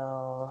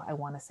until I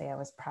want to say I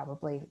was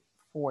probably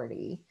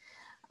 40.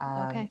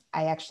 Okay.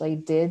 I actually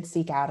did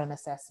seek out an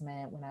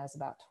assessment when I was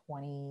about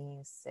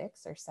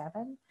 26 or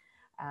 7.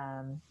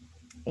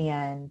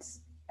 And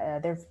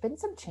there have been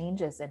some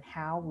changes in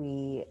how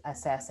we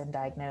assess and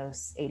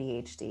diagnose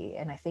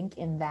ADHD. And I think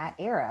in that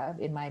era,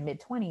 in my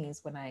mid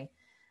 20s, when I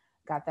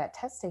got that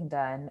testing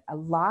done, a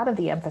lot of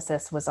the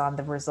emphasis was on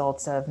the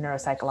results of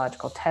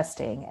neuropsychological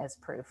testing as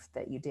proof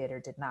that you did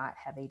or did not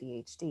have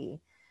ADHD.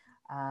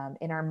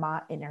 In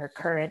our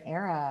current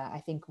era, I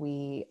think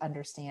we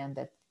understand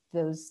that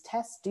those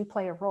tests do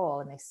play a role,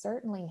 and they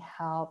certainly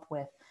help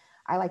with.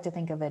 I like to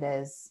think of it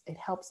as it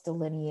helps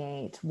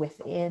delineate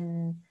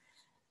within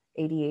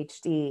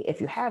ADHD,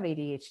 if you have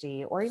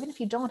ADHD, or even if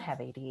you don't have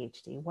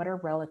ADHD, what are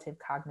relative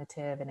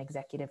cognitive and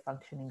executive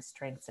functioning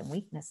strengths and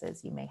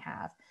weaknesses you may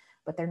have.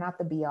 But they're not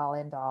the be all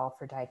end all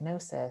for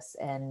diagnosis.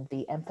 And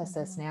the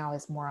emphasis now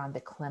is more on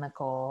the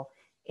clinical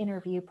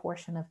interview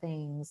portion of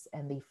things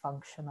and the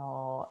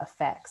functional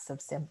effects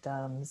of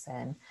symptoms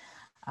and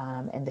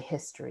the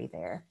history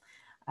there.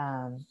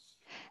 And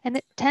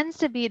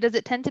does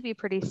it tend to be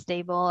pretty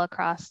stable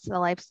across the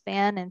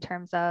lifespan in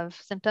terms of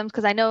symptoms?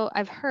 Because I know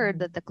I've heard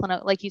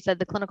that like you said,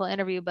 the clinical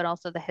interview, but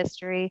also the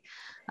history.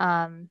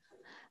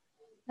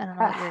 I don't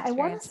know what your I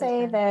want experience to has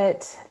say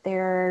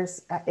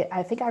been. that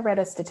I think I read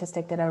a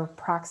statistic that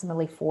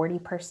approximately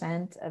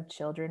 40% of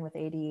children with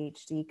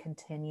ADHD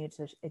continue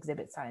to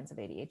exhibit signs of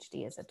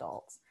ADHD as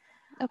adults.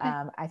 Okay.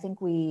 I think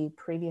we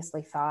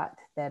previously thought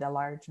that a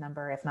large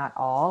number, if not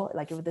all,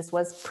 this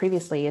was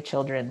previously a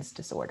children's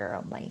disorder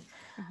only.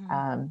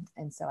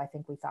 And so I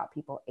think we thought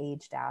people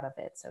aged out of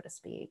it, so to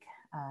speak.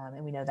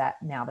 And we know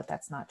that now that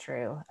that's not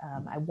true.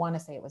 I want to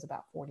say it was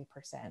about 40%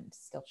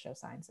 still show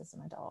signs as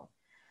an adult.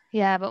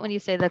 Yeah, but when you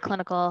say the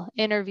clinical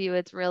interview,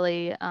 it's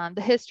really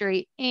the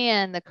history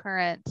and the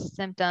current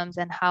symptoms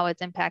and how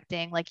it's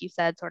impacting, like you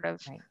said, sort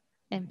of Right.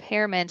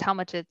 impairment, how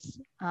much it's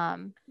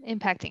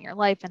impacting your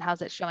life and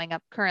how's it showing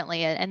up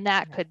currently. And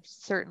that could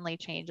certainly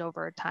change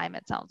over time,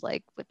 it sounds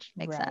like, which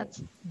makes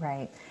sense.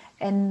 Right.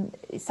 And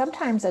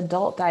sometimes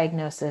adult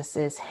diagnosis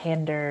is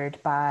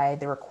hindered by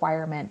the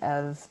requirement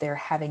of there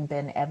having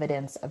been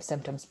evidence of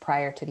symptoms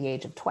prior to the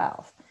age of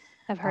 12.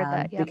 I've heard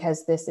that, yep.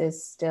 Because this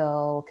is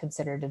still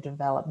considered a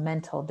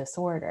developmental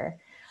disorder.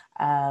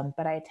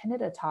 But I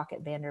attended a talk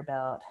at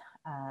Vanderbilt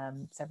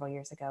several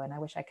years ago, and I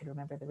wish I could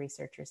remember the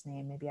researcher's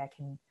name. Maybe I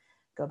can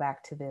go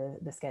back to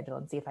the schedule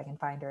and see if I can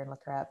find her and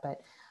look her up.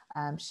 But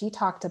she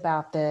talked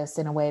about this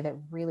in a way that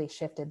really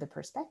shifted the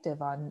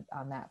perspective on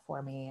that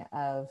for me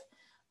of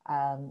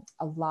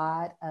a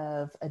lot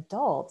of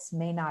adults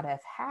may not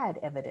have had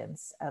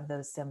evidence of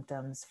those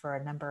symptoms for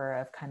a number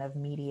of kind of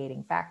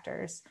mediating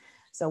factors.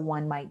 So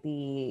one might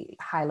be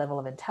high level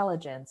of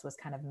intelligence was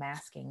kind of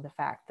masking the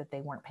fact that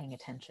they weren't paying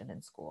attention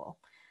in school.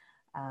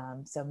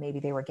 So maybe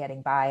they were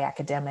getting by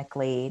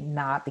academically,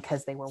 not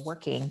because they were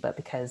working, but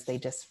because they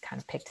just kind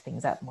of picked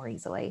things up more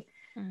easily.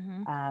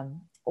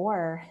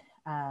 Or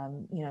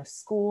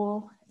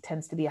school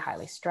tends to be a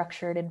highly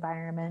structured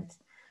environment.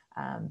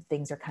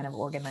 Things are kind of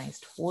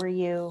organized for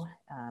you.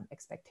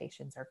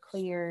 Expectations are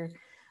clear.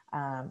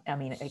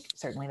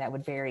 Certainly that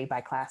would vary by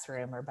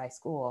classroom or by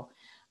school.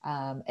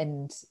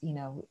 And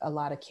a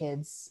lot of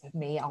kids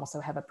may also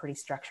have a pretty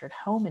structured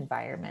home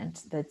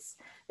environment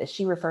that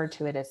she referred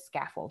to it as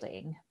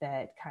scaffolding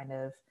that kind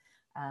of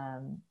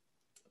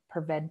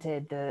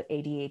prevented the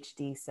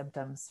ADHD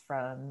symptoms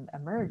from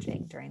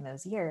emerging during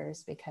those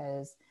years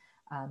because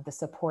the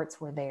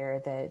supports were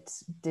there that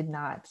did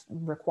not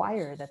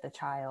require that the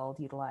child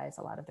utilize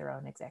a lot of their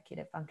own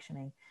executive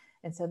functioning.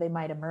 And so they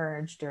might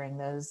emerge during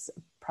those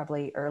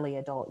probably early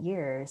adult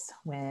years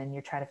when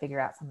you're trying to figure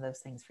out some of those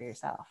things for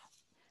yourself.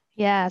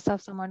 Yeah, so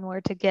if someone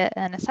were to get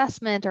an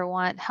assessment or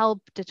want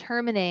help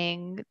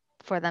determining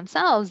for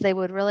themselves, they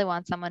would really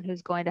want someone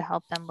who's going to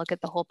help them look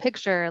at the whole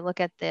picture, look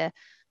at the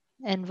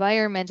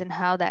environment and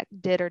how that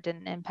did or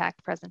didn't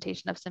impact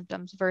presentation of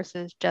symptoms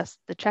versus just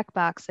the check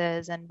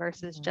boxes and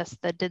versus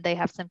just the did they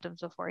have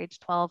symptoms before age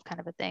 12 kind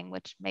of a thing,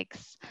 which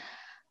makes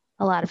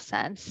a lot of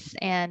sense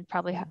and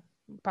probably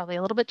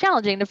a little bit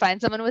challenging to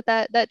find someone with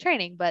that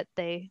training, but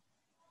they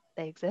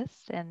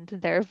exist and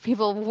there are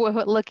people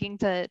looking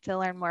to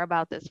learn more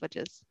about this, which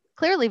is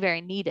clearly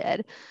very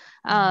needed.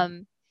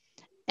 And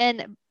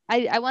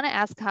I want to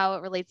ask how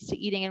it relates to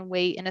eating and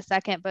weight in a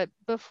second, but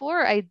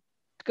before I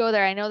go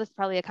there, I know this is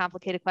probably a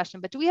complicated question,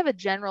 but do we have a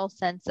general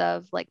sense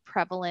of like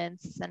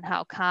prevalence and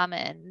how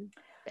common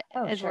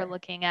we're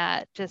looking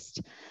at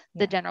just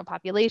the general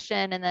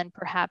population and then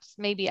perhaps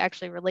maybe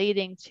actually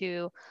relating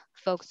to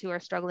folks who are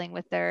struggling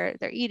with their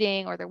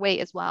eating or their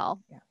weight as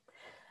well?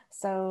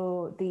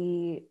 So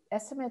the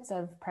estimates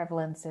of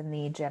prevalence in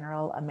the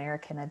general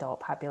American adult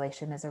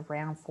population is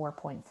around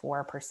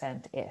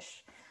 4.4%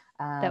 ish.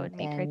 That would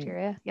meet And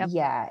criteria. Yep.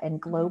 yeah,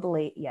 and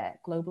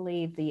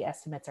globally, the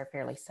estimates are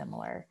fairly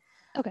similar.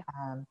 Okay.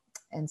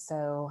 And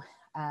so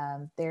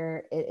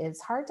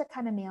it's hard to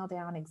kind of nail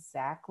down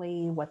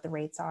exactly what the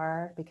rates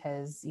are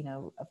because,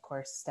 of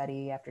course,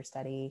 study after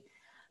study,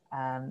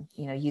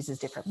 uses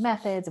different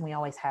methods, and we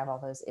always have all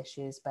those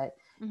issues. But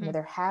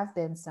there have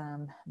been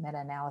some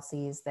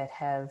meta-analyses that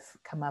have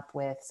come up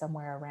with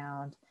somewhere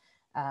around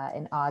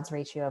an odds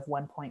ratio of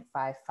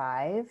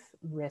 1.55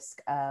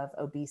 risk of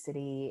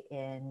obesity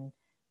in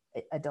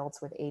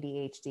adults with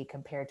ADHD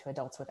compared to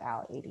adults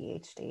without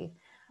ADHD,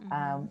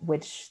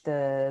 which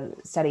the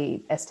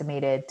study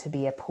estimated to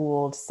be a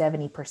pooled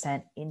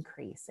 70%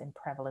 increase in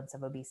prevalence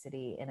of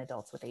obesity in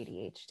adults with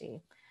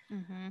ADHD.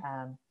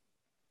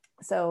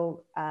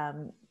 So,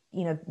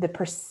 the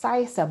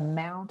precise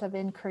amount of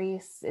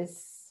increase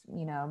is,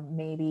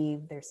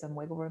 maybe there's some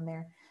wiggle room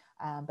there,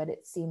 but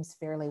it seems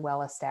fairly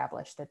well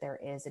established that there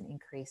is an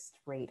increased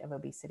rate of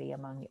obesity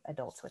among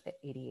adults with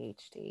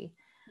ADHD.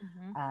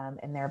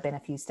 And there have been a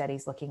few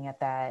studies looking at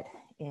that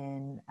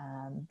in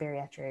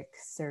bariatric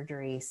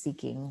surgery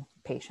seeking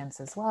patients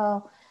as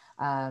well,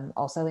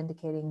 also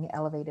indicating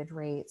elevated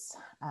rates.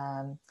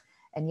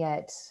 And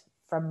yet,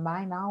 from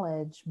my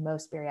knowledge,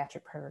 most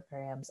bariatric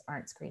programs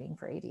aren't screening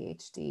for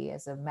ADHD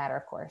as a matter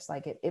of course.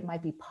 Like it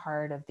might be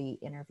part of the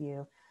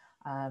interview,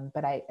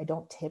 but I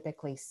don't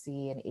typically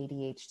see an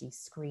ADHD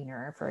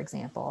screener, for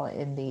example,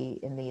 in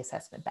the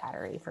assessment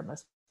battery for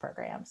most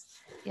programs.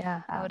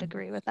 Yeah, I would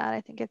agree with that.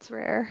 I think it's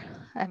rare.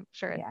 I'm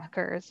sure it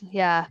occurs.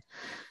 Yeah.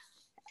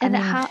 And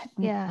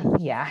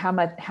how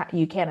much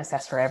you can't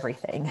assess for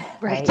everything,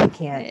 right? You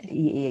can't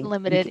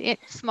limited,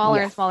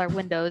 smaller and smaller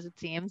windows, it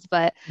seems.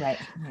 But right,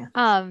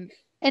 yeah.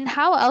 And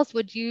how else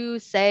would you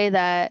say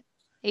that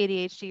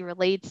ADHD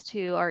relates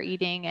to our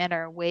eating and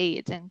our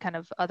weight and kind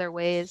of other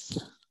ways?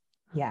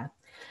 Yeah.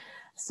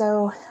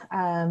 So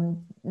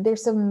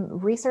there's some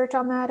research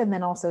on that, and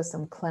then also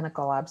some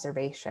clinical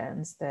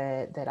observations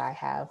that I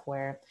have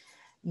where,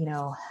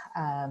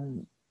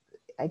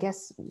 I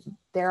guess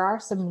there are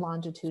some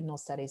longitudinal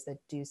studies that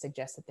do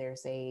suggest that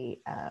there's an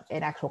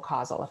actual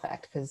causal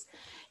effect because,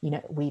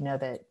 we know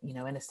that,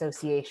 an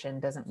association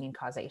doesn't mean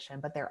causation,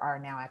 but there are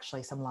now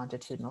actually some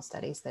longitudinal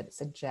studies that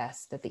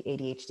suggest that the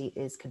ADHD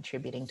is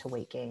contributing to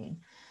weight gain.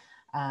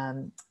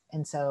 And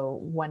so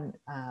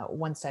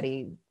one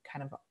study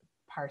kind of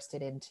parsed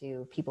it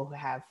into people who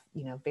have,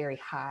 very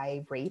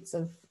high rates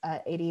of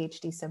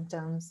ADHD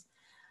symptoms,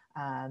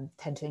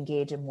 tend to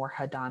engage in more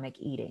hedonic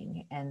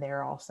eating. And there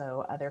are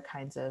also other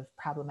kinds of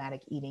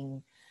problematic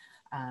eating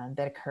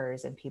that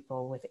occurs in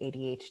people with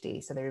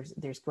ADHD. So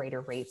there's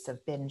greater rates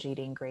of binge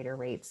eating, greater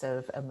rates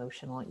of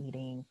emotional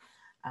eating,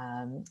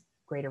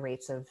 greater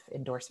rates of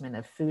endorsement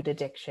of food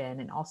addiction,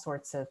 and all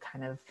sorts of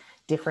kind of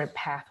different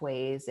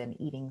pathways and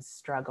eating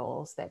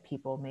struggles that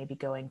people may be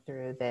going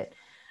through that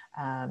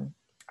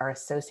are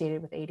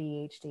associated with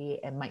ADHD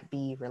and might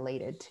be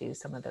related to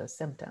some of those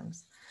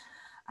symptoms.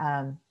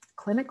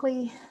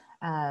 Clinically,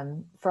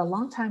 for a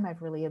long time,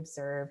 I've really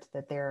observed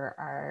that there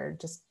are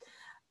just,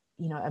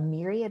 a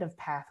myriad of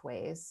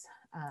pathways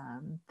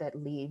that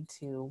lead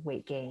to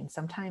weight gain,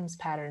 sometimes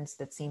patterns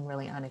that seem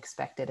really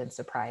unexpected and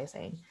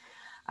surprising.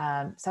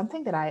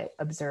 Something that I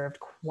observed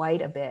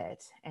quite a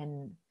bit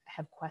and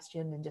have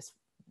questioned and just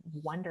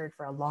wondered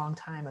for a long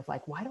time of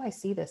like, why do I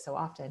see this so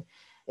often,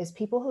 is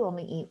people who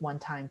only eat one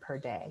time per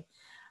day.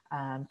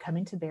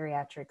 Coming to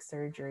bariatric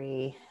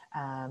surgery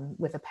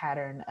with a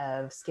pattern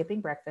of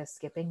skipping breakfast,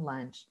 skipping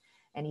lunch,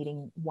 and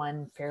eating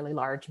one fairly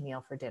large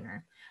meal for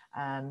dinner.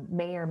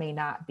 May or may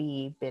not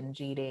be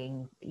binge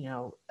eating,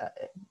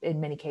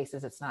 in many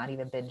cases it's not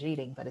even binge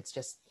eating, but it's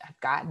just I've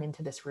gotten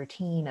into this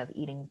routine of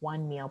eating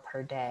one meal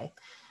per day.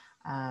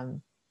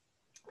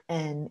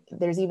 And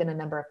there's even a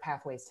number of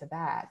pathways to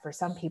that. For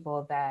some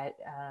people, that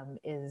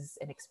is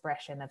an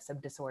expression of some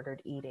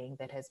disordered eating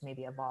that has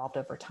maybe evolved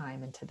over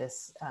time into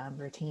this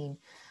routine.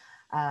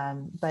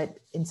 But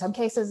in some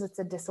cases, it's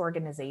a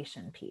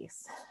disorganization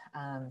piece.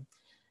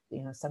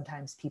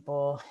 Sometimes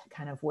people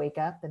kind of wake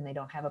up and they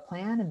don't have a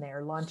plan and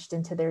they're launched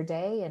into their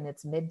day and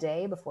it's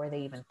midday before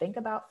they even think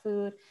about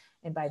food.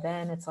 And by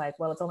then it's like,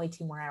 well, it's only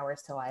 2 more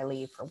hours till I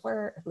leave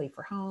for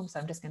home. So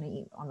I'm just going to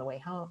eat on the way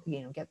home,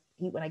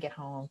 eat when I get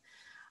home.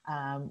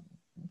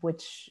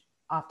 Which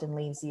often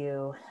leaves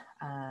you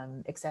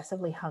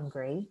excessively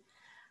hungry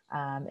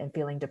and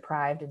feeling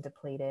deprived and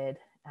depleted,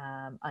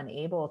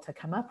 unable to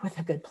come up with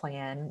a good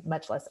plan,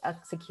 much less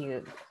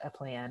execute a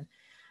plan,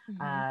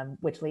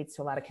 which leads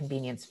to a lot of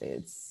convenience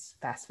foods,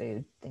 fast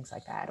food, things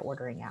like that,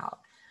 ordering out.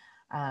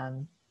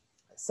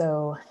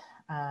 So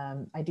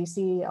I do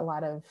see a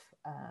lot of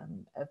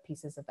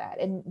pieces of that.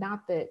 And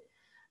not that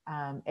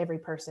every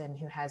person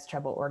who has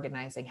trouble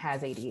organizing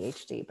has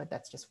ADHD, but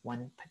that's just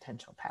one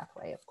potential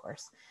pathway, of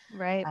course.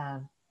 Right.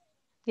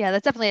 Yeah,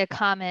 that's definitely a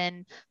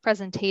common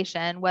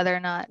presentation, whether or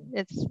not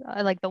it's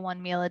like the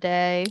one meal a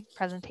day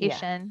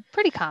presentation,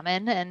 pretty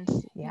common. And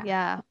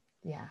yeah.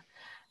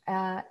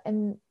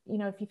 And,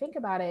 if you think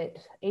about it,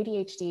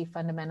 ADHD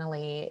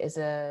fundamentally is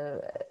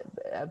a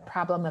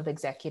problem of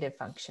executive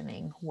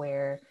functioning,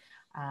 where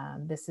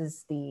this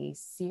is the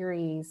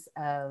series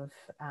of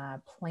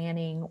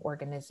planning,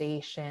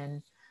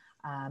 organization,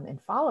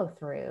 and follow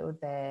through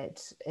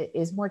that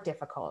is more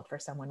difficult for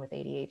someone with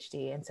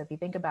ADHD. And so if you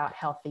think about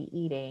healthy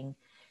eating,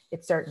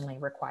 it certainly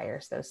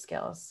requires those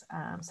skills.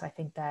 So I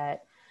think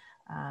that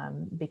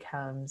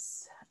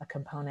becomes a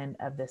component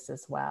of this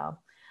as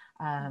well.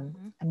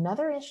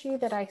 Another issue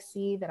that I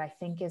see that I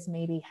think is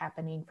maybe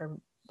happening for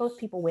both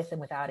people with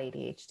and without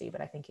ADHD,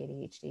 but I think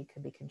ADHD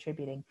could be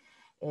contributing,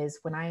 is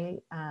when I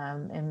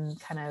am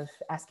kind of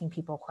asking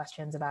people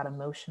questions about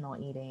emotional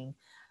eating,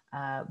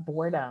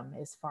 boredom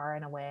is far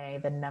and away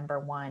the number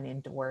one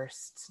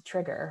endorsed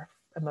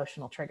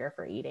emotional trigger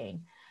for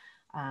eating.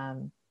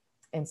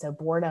 And so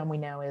boredom, we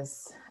know,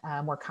 is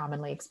more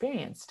commonly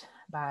experienced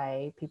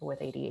by people with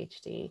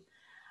ADHD.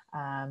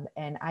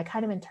 And I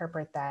kind of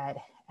interpret that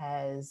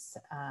as,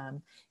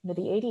 the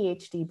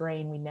ADHD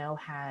brain we know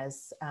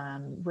has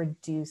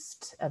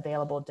reduced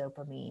available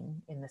dopamine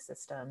in the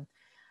system.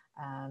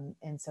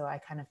 And so I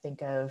kind of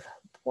think of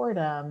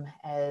boredom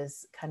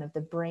as kind of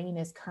the brain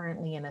is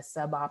currently in a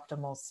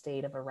suboptimal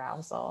state of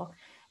arousal,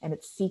 and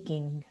it's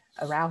seeking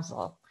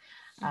arousal.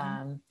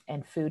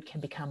 And food can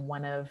become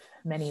one of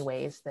many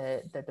ways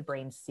that the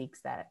brain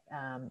seeks that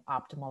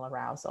optimal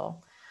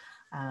arousal.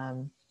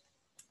 And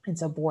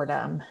so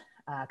boredom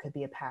could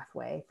be a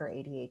pathway for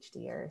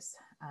ADHDers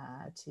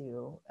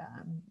to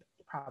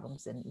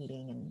problems in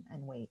eating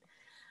and weight.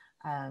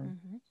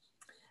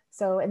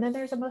 So, and then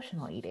there's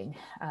emotional eating,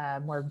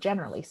 more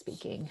generally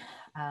speaking.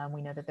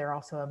 We know that there are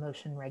also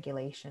emotion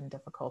regulation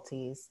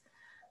difficulties,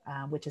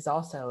 which is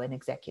also an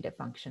executive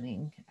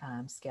functioning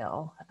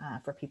skill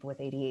for people with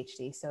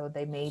ADHD. So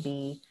they may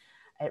be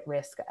at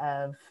risk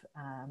of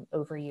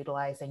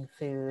overutilizing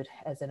food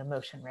as an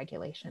emotion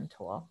regulation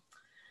tool.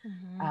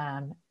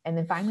 And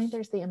then finally,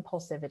 there's the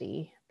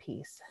impulsivity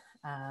piece,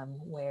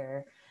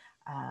 where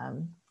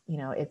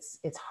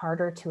it's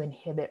harder to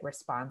inhibit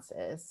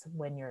responses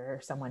when you're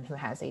someone who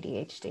has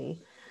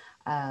ADHD.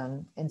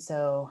 And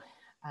so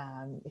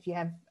if you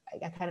have,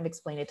 I kind of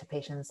explain it to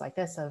patients like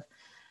this of,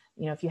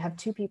 if you have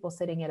two people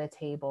sitting at a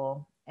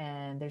table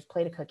and there's a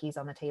plate of cookies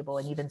on the table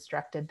and you've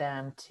instructed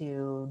them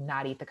to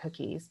not eat the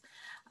cookies,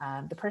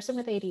 the person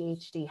with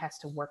ADHD has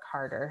to work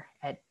harder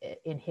at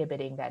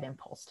inhibiting that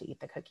impulse to eat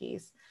the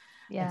cookies.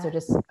 Yeah. And so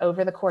just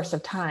over the course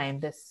of time,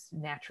 this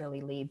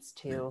naturally leads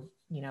to,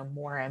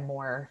 more and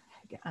more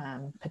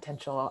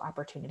potential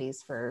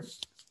opportunities for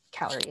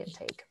calorie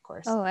intake, of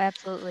course. Oh,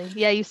 absolutely.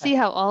 Yeah, you see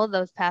how all of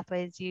those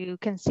pathways, you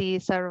can see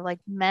sort of like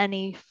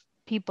many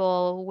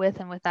people with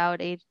and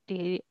without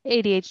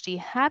ADHD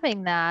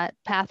having that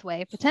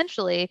pathway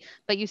potentially,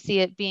 but you see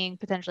it being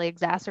potentially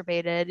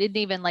exacerbated. And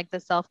even like the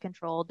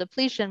self-control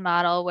depletion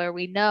model, where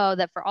we know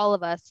that for all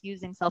of us,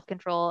 using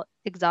self-control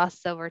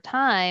exhausts over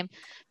time.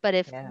 But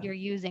if you're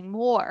using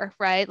more,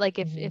 right? Like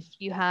if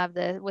you have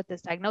with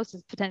this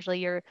diagnosis, potentially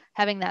you're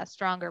having that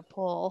stronger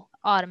pull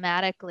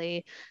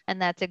automatically,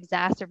 and that's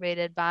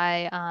exacerbated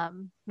by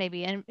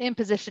maybe an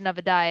imposition of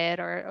a diet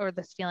or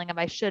this feeling of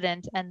I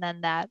shouldn't, and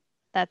then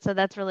so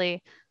that's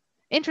really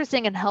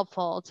interesting and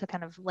helpful to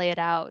kind of lay it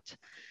out.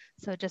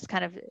 So just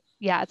kind of,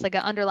 it's like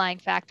an underlying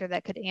factor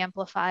that could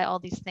amplify all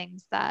these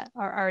things that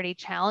are already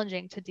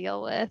challenging to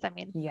deal with. I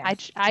mean,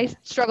 I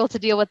struggle to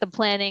deal with the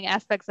planning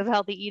aspects of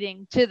healthy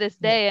eating to this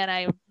day,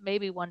 and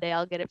maybe one day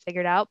I'll get it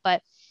figured out,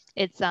 but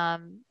it's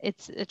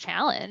a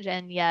challenge,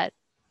 and yet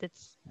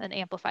it's an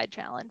amplified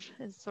challenge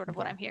is sort of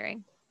what I'm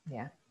hearing.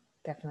 Yeah,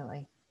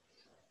 definitely.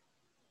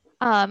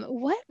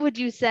 What would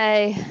you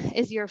say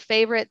is your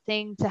favorite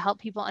thing to help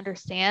people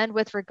understand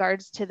with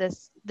regards to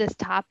this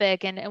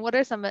topic? And what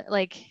are some,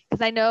 like,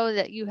 because I know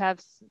that you have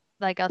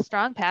like a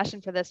strong passion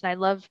for this, and I'd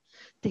love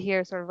to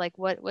hear sort of like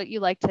what you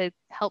like to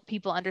help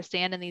people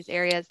understand in these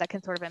areas that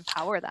can sort of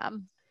empower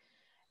them.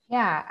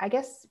 Yeah, I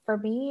guess for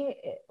me,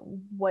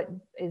 what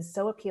is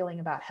so appealing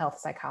about health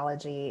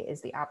psychology is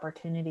the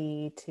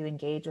opportunity to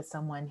engage with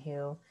someone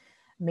who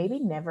maybe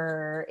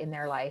never in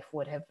their life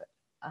would have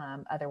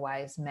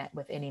otherwise met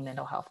with any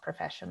mental health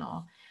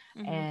professional,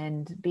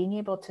 and being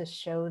able to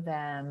show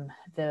them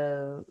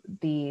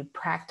the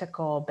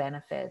practical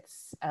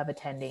benefits of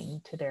attending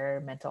to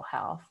their mental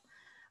health.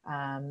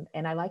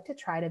 And I like to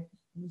try to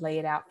lay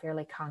it out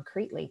fairly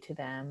concretely to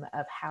them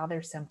of how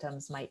their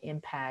symptoms might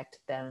impact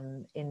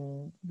them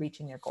in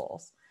reaching their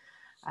goals.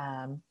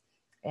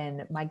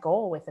 And my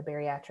goal with the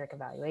bariatric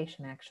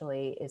evaluation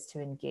actually is to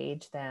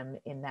engage them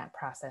in that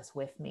process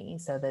with me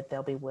so that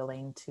they'll be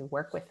willing to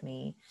work with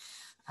me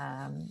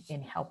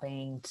in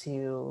helping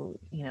to,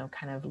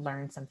 kind of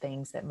learn some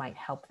things that might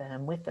help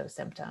them with those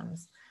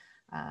symptoms.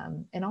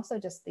 And also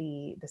just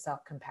the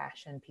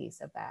self-compassion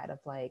piece of that, of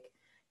like,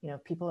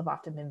 people have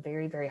often been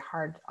very, very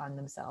hard on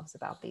themselves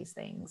about these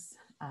things.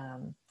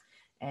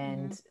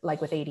 And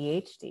like with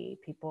ADHD,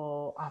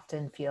 people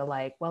often feel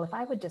like, well, if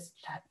I would just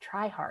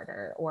try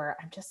harder, or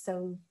I'm just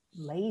so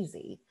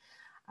lazy.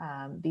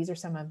 These are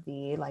some of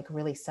the like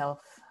really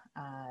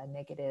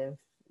negative,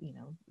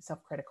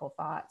 self-critical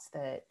thoughts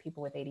that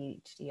people with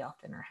ADHD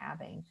often are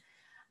having.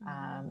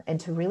 Mm-hmm. And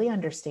to really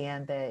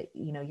understand that,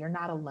 you're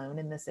not alone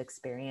in this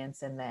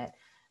experience, and that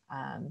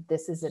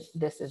this is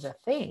a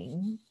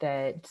thing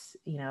that,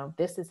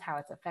 this is how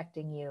it's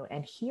affecting you.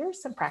 And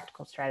here's some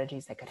practical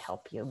strategies that could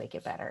help you make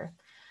it better.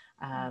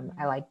 I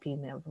Mm-hmm. like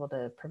being able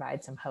to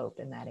provide some hope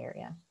in that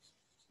area.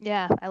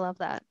 Yeah, I love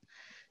that.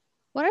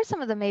 What are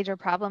some of the major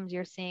problems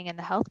you're seeing in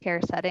the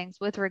healthcare settings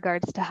with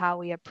regards to how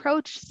we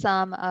approach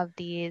some of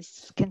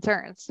these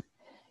concerns?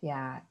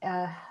 Yeah,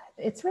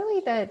 it's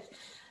really that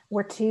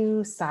we're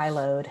too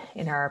siloed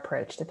in our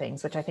approach to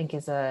things, which I think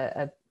is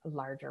a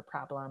larger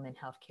problem in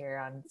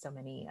healthcare on so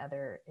many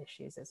other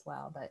issues as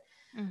well. But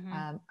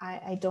Mm-hmm.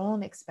 I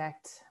don't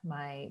expect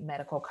my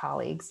medical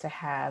colleagues to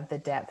have the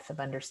depth of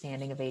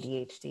understanding of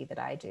ADHD that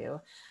I do.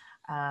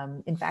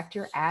 In fact,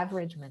 your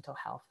average mental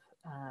health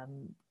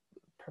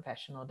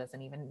professional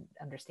doesn't even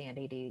understand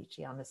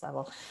ADHD on this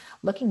level.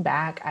 Looking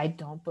back, I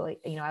don't believe,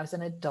 I was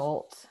an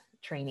adult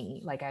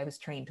trainee, like I was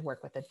trained to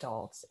work with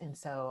adults. And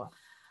so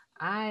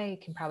I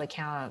can probably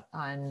count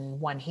on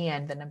one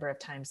hand the number of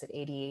times that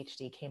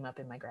ADHD came up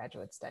in my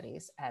graduate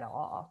studies at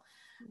all.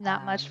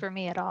 Not much for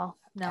me at all.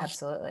 No.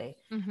 Absolutely.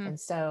 Mm-hmm. And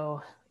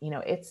so,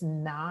 it's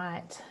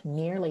not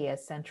nearly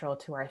as central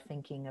to our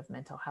thinking of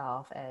mental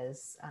health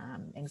as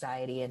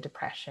anxiety and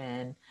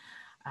depression,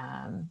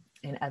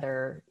 and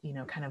other,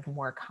 kind of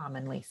more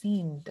commonly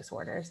seen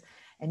disorders.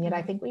 And yet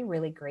I think we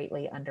really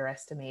greatly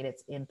underestimate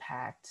its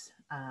impact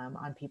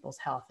on people's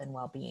health and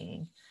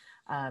well-being.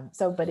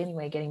 But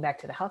anyway, getting back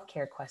to the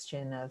healthcare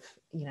question of,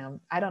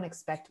 I don't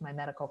expect my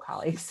medical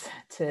colleagues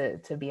to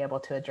be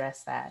able to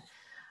address that.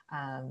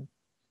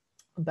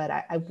 But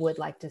I would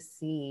like to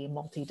see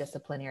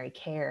multidisciplinary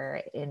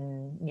care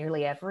in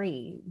nearly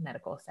every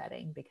medical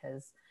setting,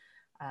 because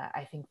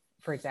I think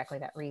for exactly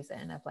that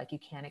reason of, like, you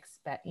can't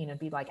expect,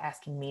 be like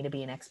asking me to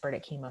be an expert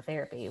at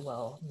chemotherapy.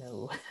 Well,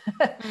 no,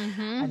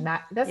 Mm-hmm.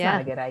 that's not Yeah.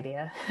 a good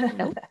idea.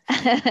 Nope.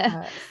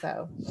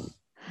 So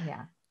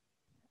yeah.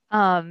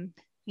 Um,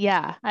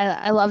 yeah,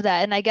 I love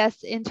that. And I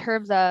guess in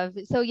terms of,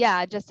 so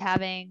yeah, just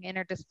having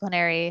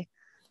interdisciplinary,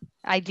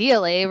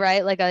 ideally,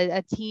 right? Like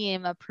a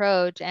team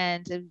approach,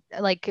 and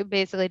like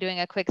basically doing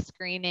a quick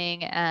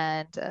screening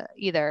and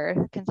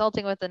either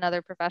consulting with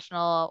another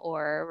professional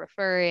or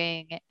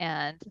referring.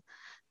 And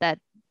that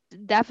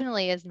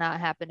definitely is not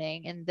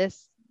happening in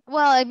this.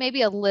 Well, it may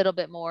be a little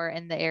bit more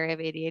in the area of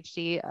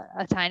ADHD,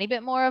 a tiny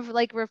bit more of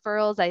like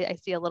referrals. I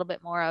see a little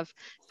bit more of,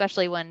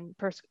 especially when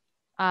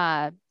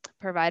uh,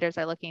 providers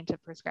are looking to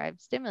prescribe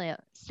stimulant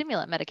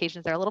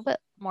medications. They're a little bit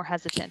more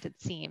hesitant, it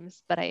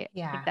seems, but I think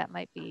Yeah. that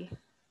might be,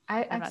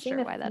 I'm I've not seen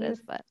sure a why that few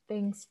is, but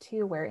things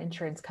too where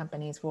insurance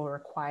companies will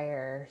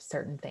require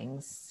certain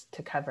things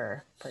to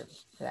cover for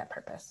that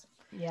purpose.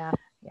 yeah.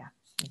 Yeah.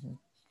 Mm-hmm.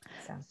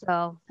 So,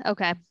 So,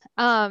 okay.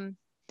 Um,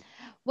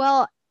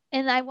 Well,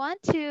 and I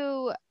want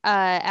to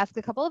ask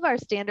a couple of our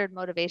standard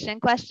motivation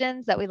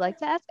questions that we like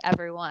to ask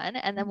everyone,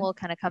 and then mm-hmm. we'll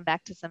kind of come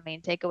back to some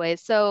main takeaways.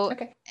 So,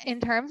 Okay. in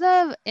terms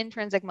of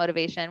intrinsic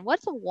motivation,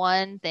 what's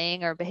one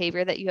thing or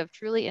behavior that you have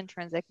truly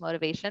intrinsic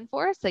motivation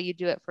for? So, you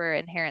do it for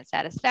inherent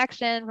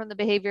satisfaction from the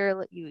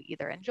behavior, you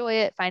either enjoy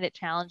it, find it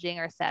challenging,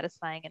 or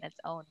satisfying in its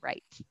own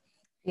right.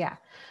 Yeah.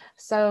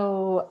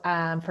 So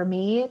for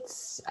me,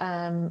 it's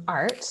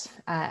art.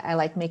 I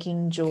like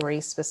making jewelry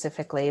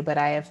specifically, but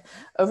I have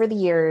over the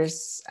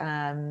years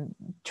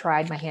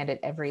tried my hand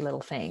at every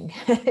little thing,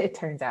 it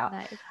turns out.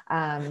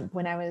 Nice.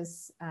 When I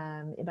was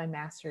in my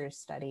master's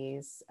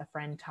studies, a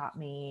friend taught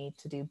me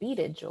to do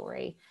beaded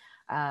jewelry.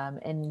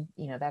 And,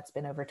 that's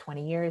been over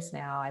 20 years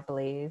now, I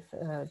believe,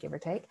 give or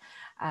take.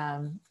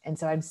 And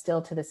so I'm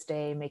still to this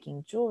day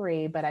making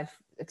jewelry, but I've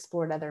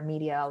explored other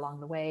media along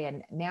the way.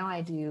 And now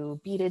I do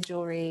beaded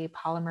jewelry,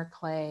 polymer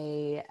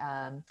clay,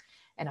 and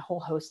a whole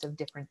host of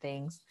different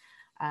things.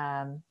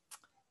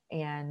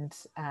 And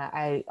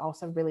I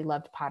also really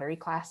loved pottery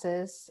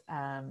classes,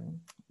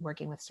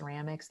 working with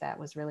ceramics. That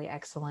was really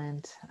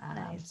excellent.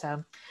 Nice.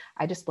 So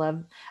I just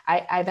love,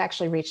 I've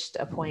actually reached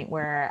a point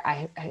where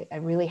I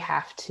really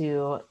have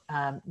to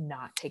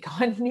not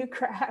take on new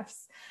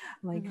crafts.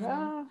 I'm like,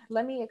 oh,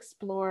 let me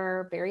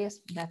explore various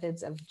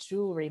methods of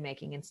jewelry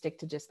making and stick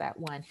to just that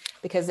one,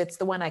 because it's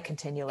the one I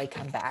continually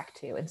come back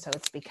to. And so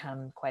it's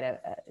become quite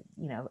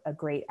a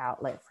great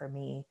outlet for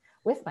me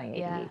with my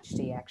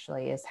ADHD,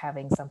 actually, is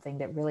having something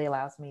that really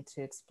allows me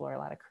to explore a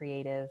lot of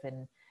creative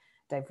and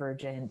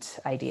divergent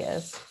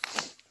ideas.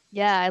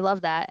 Yeah, I love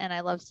that. And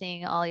I love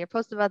seeing all your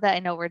posts about that. I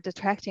know we're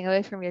detracting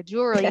away from your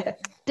jewelry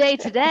day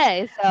to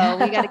day, so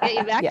we got to get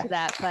you back to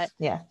that. But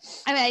yeah,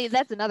 I mean,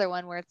 that's another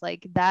one where it's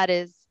like, that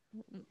is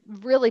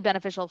really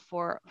beneficial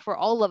for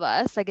all of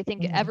us. Like, I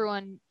think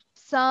everyone,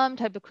 some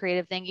type of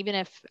creative thing, even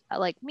if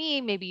like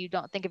me, maybe you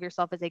don't think of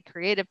yourself as a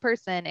creative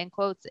person in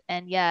quotes,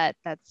 and yet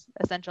that's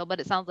essential. But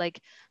it sounds like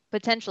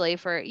potentially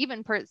for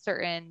even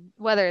certain,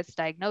 whether it's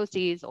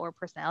diagnoses or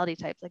personality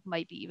types, like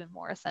might be even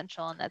more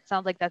essential. And that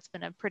sounds like that's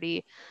been a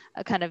pretty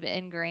kind of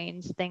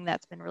ingrained thing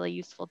that's been really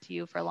useful to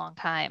you for a long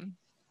time.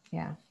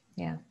 Yeah.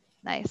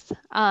 Nice.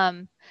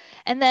 And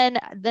then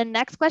the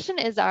next question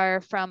is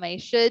our from a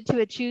should to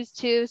a choose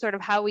to, sort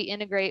of how we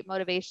integrate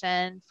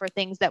motivation for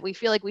things that we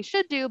feel like we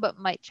should do, but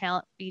might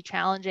be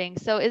challenging.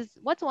 So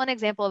what's one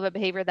example of a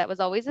behavior that was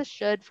always a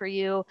should for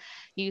you?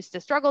 You used to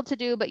struggle to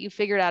do, but you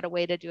figured out a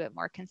way to do it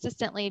more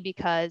consistently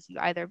because you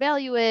either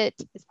value it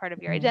as part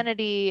of your Mhm.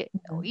 identity,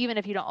 Mhm. even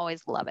if you don't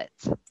always love it.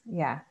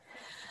 Yeah.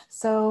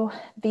 So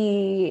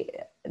this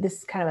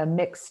is kind of a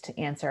mixed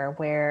answer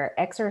where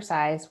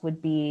exercise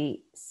would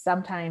be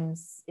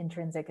sometimes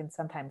intrinsic and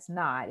sometimes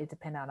not. It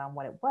depended on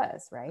what it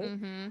was, right?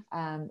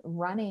 Mm-hmm.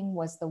 Running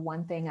was the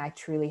one thing I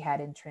truly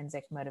had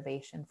intrinsic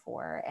motivation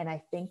for. And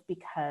I think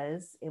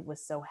because it was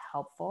so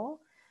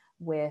helpful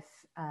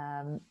with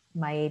my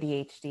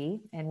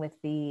ADHD and with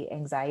the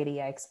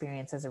anxiety I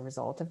experienced as a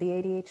result of the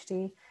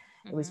ADHD,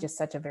 it was Mm-hmm. just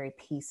such a very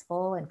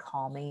peaceful and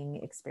calming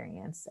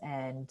experience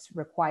and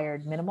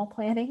required minimal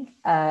planning.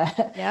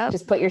 Yep.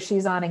 Just put your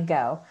shoes on and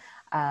go.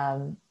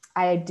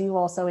 I do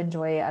also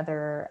enjoy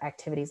other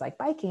activities like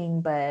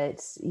biking,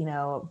 but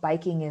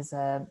biking is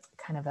a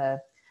kind of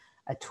a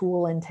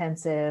tool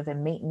intensive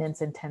and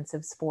maintenance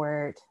intensive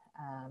sport.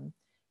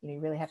 You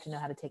really have to know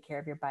how to take care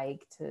of your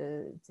bike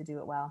to do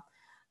it well.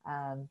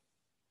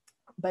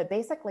 But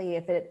basically,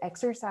 if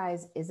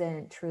exercise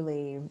isn't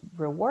truly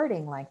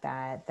rewarding like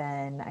that,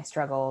 then I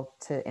struggle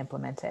to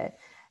implement it.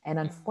 And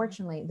Mm-hmm.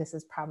 unfortunately, this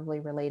is probably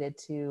related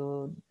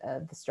to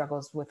the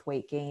struggles with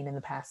weight gain in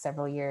the past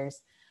several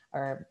years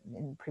or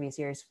in previous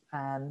years,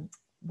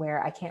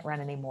 where I can't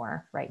run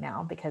anymore right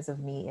now because of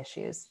knee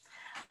issues.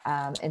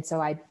 And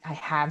so I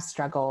have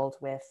struggled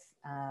with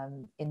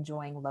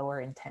enjoying lower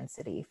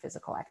intensity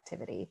physical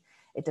activity.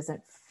 It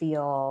doesn't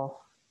feel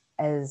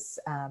as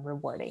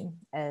rewarding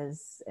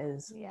as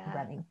Yeah.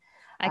 running.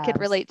 I could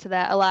relate to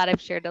that a lot.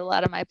 I've shared a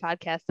lot of my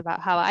podcasts about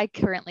how I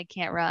currently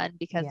can't run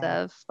because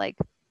Yeah. of like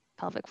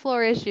pelvic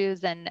floor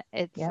issues, and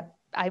Yep.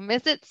 I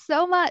miss it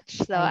so much.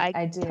 So I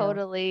I do.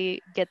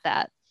 totally get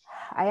that.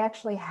 I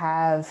actually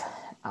have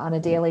on a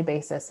daily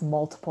basis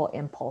multiple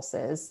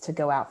impulses to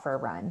go out for a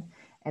run,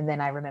 and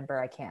then I remember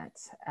I can't,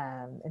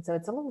 and so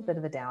it's a little bit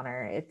of a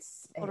downer.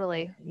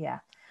 Totally. Yeah.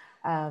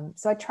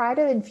 So I try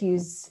to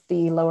infuse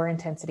the lower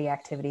intensity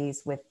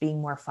activities with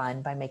being more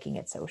fun by making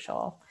it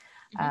social.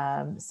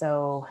 Hmm.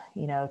 So,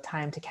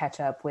 time to catch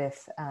up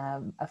with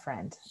a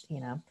friend,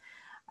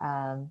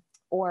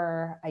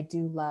 or I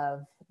do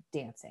love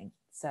dancing.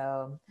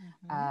 So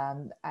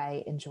Hmm.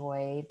 I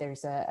enjoy,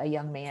 there's a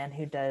young man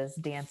who does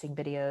dancing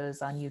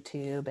videos on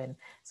YouTube. And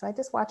so I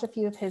just watch a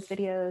few of his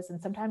videos, and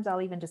sometimes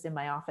I'll even just in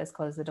my office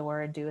close the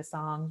door and do a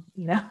song,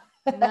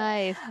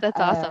 Nice. That's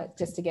awesome.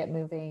 just to get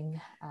moving.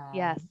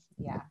 Yes.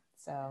 Yeah.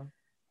 So,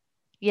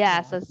 Yeah,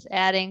 yeah. so it's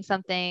adding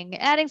something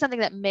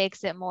that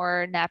makes it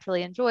more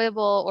naturally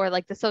enjoyable, or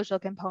like the social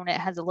component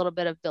has a little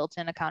bit of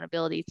built-in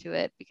accountability to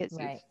it because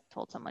you've Right.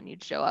 told someone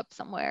you'd show up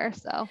somewhere.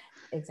 So,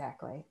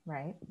 Exactly.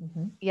 Right.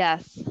 Mm-hmm.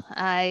 yes,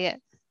 I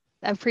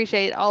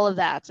appreciate all of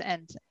that.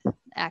 And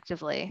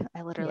actively, I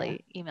Yeah.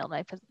 literally emailed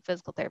my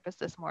physical therapist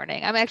this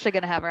morning. I'm actually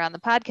going to have her on the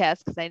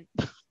podcast because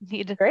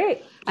need,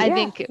 Great. I Yeah.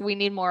 think we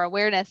need more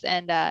awareness.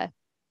 And I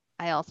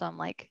also am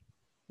like,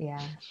 Yeah.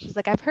 she's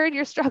like, I've heard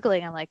you're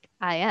struggling. I'm like,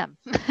 I am,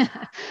 but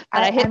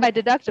I hit I'm, my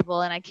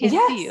deductible and I can't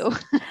see yes. you.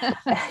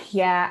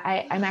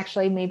 Yeah. I'm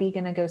actually maybe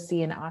going to go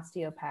see an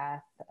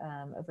osteopath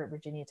over at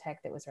Virginia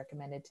Tech that was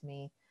recommended to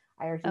me.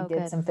 I already Oh, did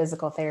good. some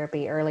physical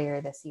therapy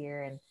earlier this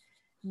year and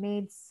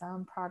made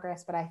some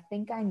progress, but I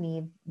think I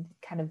need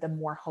kind of the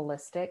more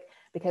holistic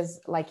because,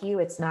 like you,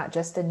 it's not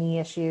just a knee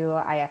issue.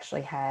 I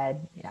actually I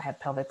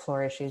have pelvic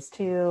floor issues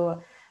too.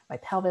 My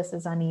pelvis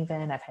is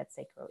uneven. I've had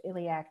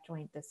sacroiliac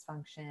joint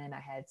dysfunction. I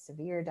had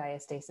severe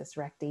diastasis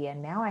recti,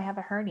 and now I have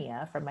a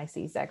hernia from my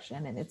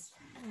C-section, and it's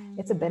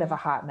a bit of a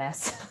hot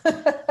mess.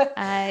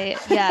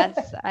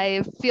 Yes,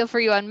 I feel for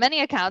you on many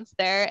accounts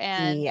there,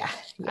 and Yeah,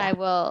 I yeah,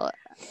 will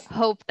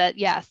hope that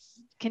yes,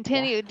 yeah,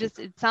 continue. Just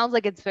it sounds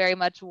like it's very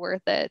much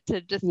worth it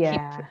to just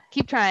yeah,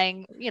 keep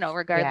trying,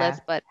 regardless.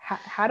 yeah. But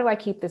How do I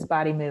keep this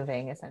body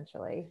moving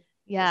essentially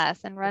yes,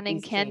 and with running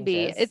these can be,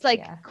 changes? it's like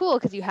Yeah, cool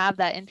because you have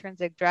that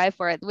intrinsic drive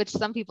for it, which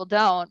some people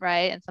don't,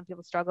 right? And some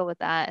people struggle with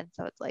that. And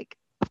so it's like,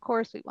 of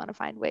course, we want to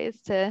find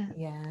ways to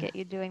yeah, get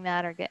you doing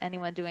that or get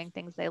anyone doing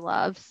things they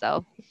love.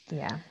 So,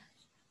 yeah.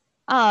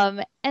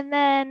 and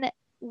then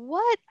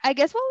I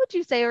guess, what would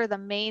you say are the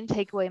main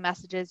takeaway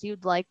messages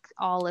you'd like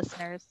all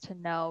listeners to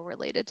know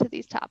related to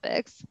these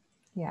topics?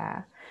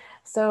 Yeah.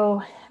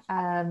 So,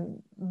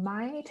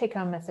 my take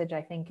home message,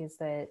 I think, is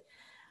that,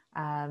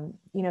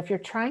 if you're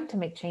trying to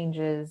make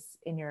changes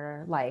in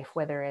your life,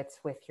 whether it's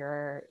with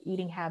your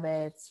eating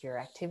habits, your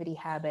activity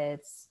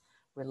habits,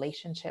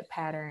 relationship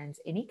patterns,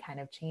 any kind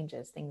of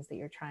changes, things that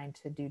you're trying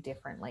to do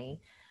differently,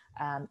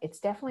 it's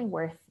definitely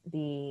worth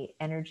the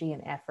energy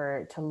and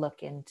effort to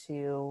look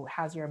into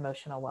how's your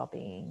emotional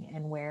well-being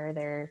and where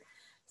there are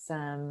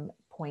some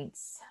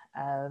points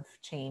of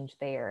change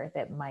there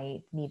that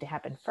might need to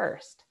happen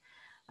first,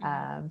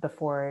 Mm-hmm.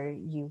 before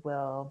you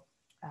will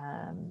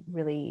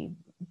really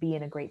be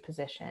in a great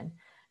position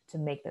to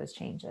make those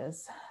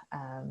changes.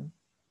 Um,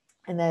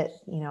 And that,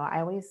 I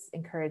always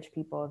encourage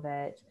people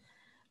that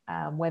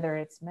whether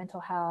it's mental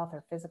health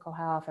or physical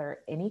health or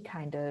any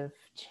kind of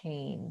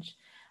change,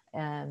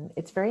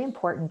 it's very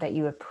important that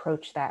you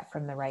approach that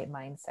from the right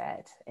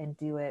mindset and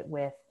do it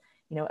with,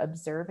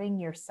 observing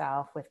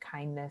yourself with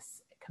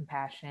kindness,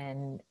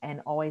 compassion,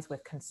 and always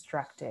with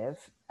constructive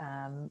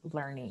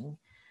learning.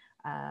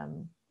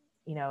 Um,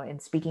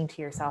 and speaking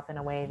to yourself in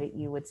a way that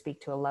you would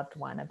speak to a loved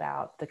one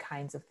about the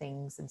kinds of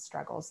things and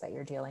struggles that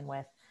you're dealing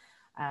with.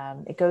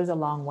 It goes a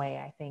long way,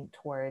 I think,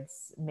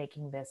 towards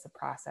making this a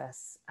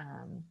process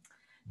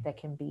that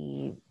can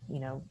be,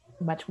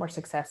 much more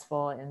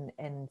successful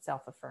and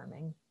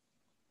self-affirming.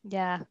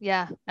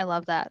 Yeah, I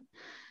love that.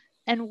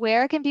 And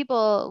where can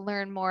people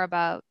learn more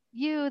about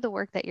you, the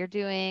work that you're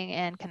doing,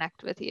 and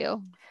connect with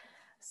you?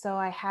 So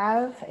I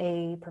have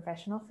a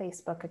professional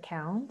Facebook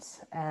account,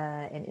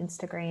 an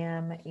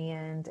Instagram,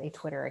 and a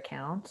Twitter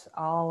account.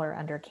 All are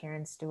under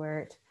Karen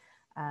Stewart.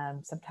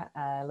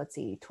 Let's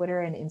see,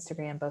 Twitter and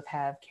Instagram both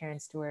have Karen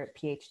Stewart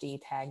PhD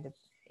tagged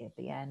at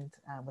the end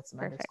with some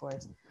Perfect.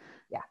 underscores.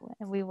 Yeah.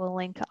 And we will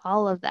link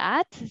all of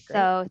that. Great.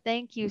 So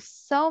thank you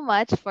so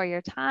much for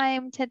your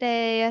time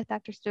today,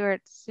 Dr.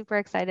 Stewart. Super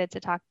excited to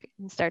talk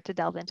and start to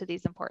delve into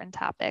these important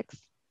topics.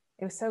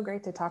 It was so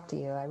great to talk to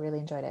you. I really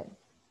enjoyed it.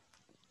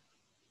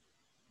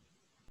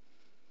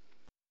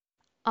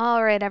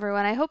 All right,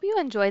 everyone. I hope you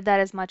enjoyed that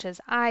as much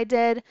as I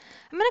did.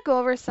 I'm going to go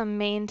over some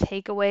main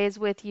takeaways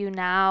with you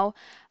now,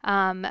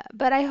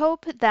 but I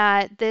hope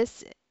that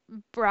this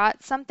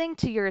brought something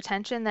to your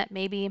attention that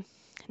maybe,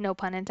 no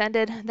pun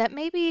intended, that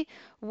maybe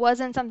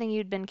wasn't something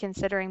you'd been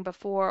considering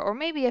before, or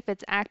maybe if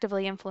it's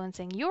actively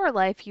influencing your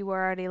life, you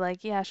were already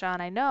like, yeah,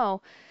 Sean, I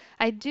know.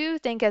 I do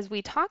think, as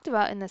we talked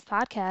about in this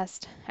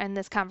podcast and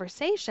this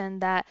conversation,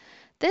 that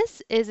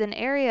this is an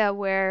area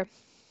where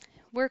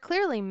we're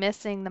clearly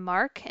missing the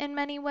mark in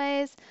many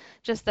ways.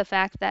 Just the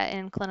fact that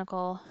in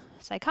clinical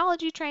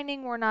psychology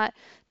training, we're not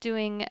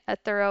doing a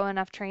thorough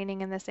enough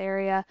training in this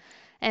area.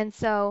 And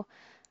so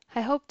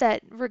I hope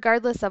that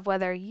regardless of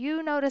whether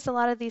you notice a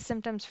lot of these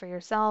symptoms for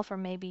yourself or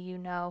maybe you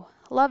know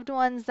loved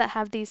ones that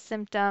have these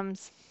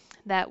symptoms,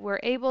 that we're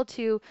able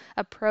to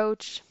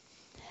approach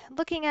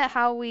looking at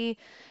how we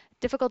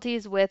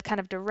difficulties with kind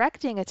of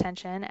directing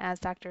attention, as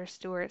Dr.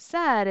 Stewart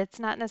said, it's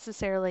not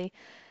necessarily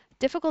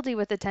difficulty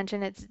with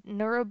attention, it's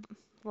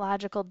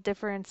neurological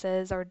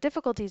differences or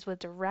difficulties with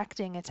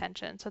directing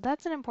attention. So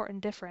that's an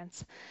important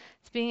difference.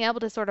 It's being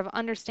able to sort of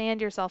understand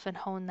yourself and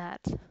hone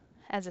that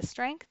as a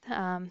strength,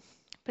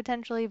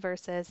 potentially,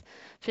 versus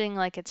feeling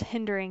like it's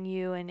hindering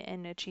you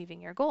in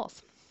achieving your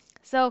goals.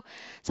 So,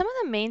 some of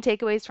the main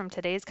takeaways from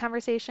today's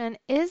conversation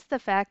is the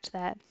fact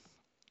that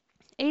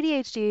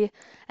ADHD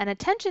and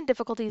attention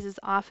difficulties is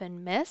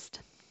often missed,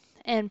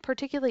 and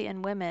particularly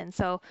in women.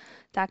 So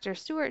Dr.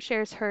 Stewart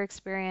shares her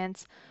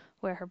experience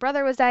where her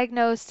brother was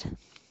diagnosed,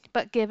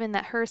 but given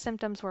that her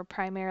symptoms were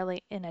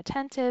primarily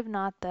inattentive,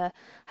 not the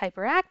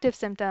hyperactive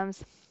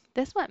symptoms,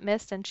 this went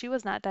missed and she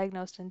was not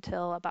diagnosed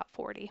until about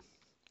 40.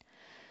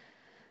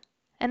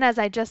 And as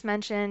I just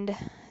mentioned,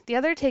 the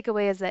other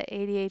takeaway is that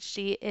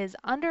ADHD is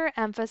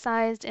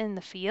underemphasized in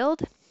the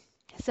field.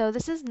 So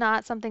this is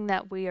not something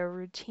that we are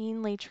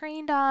routinely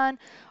trained on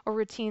or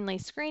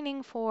routinely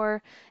screening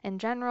for in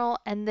general,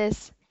 and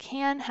this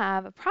can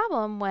have a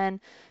problem when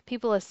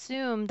people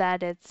assume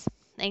that it's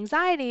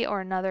anxiety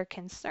or another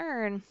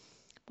concern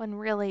when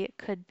really it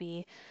could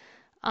be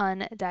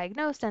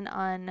undiagnosed and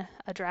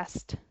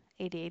unaddressed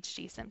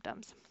ADHD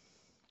symptoms.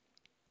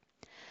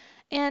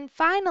 And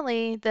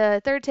finally,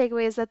 the third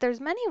takeaway is that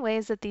there's many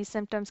ways that these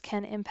symptoms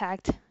can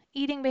impact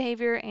eating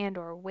behavior and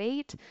or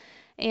weight.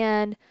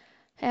 And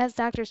as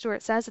Dr.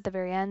 Stewart says at the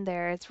very end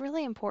there, it's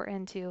really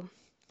important to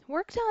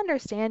work to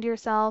understand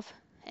yourself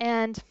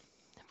and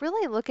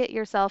really look at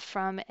yourself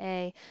from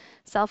a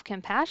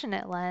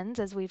self-compassionate lens,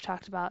 as we've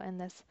talked about in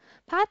this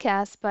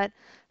podcast, but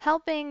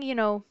helping,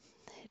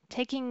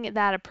 taking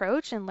that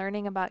approach and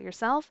learning about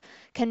yourself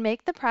can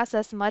make the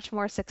process much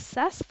more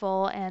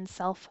successful and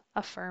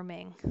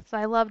self-affirming. So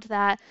I loved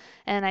that,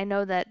 and I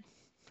know that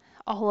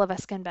all of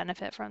us can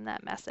benefit from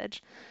that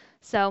message.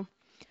 So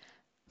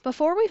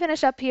before we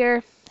finish up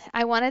here,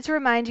 I wanted to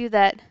remind you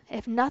that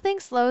if nothing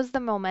slows the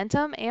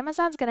momentum,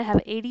 Amazon's going to have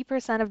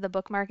 80% of the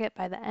book market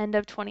by the end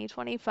of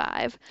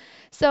 2025.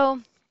 So,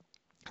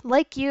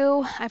 like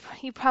you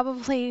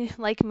probably,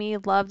 like me,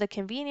 love the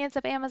convenience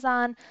of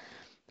Amazon,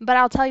 but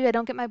I'll tell you, I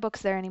don't get my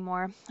books there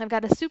anymore. I've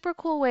got a super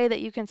cool way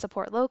that you can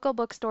support local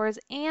bookstores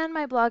and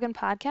my blog and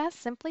podcast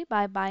simply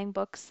by buying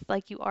books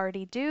like you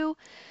already do.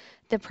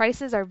 The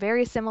prices are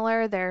very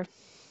similar. They're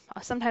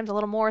sometimes a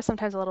little more,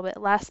 sometimes a little bit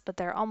less, but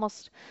they're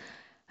almost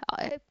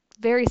uh,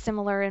 very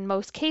similar in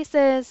most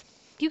cases.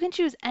 You can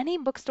choose any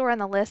bookstore on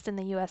the list in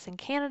the US and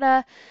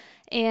Canada,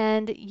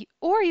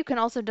 or you can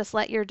also just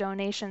let your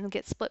donations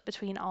get split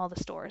between all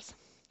the stores.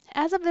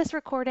 As of this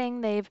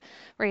recording, they've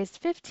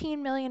raised $15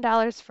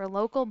 million for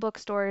local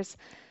bookstores,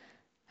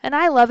 and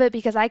I love it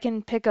because I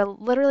can pick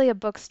literally a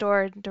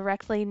bookstore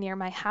directly near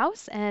my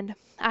house, and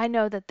I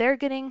know that they're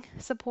getting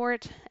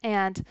support,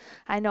 and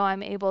I know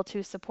I'm able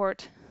to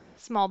support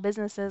small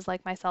businesses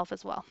like myself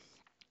as well.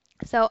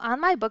 So on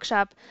my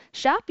bookshop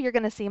shop, you're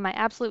going to see my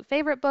absolute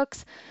favorite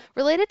books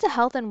related to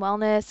health and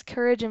wellness,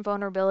 courage and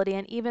vulnerability,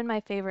 and even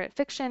my favorite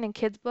fiction and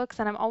kids books.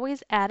 And I'm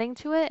always adding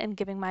to it and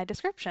giving my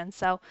description.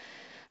 So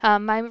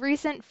my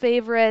recent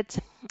favorite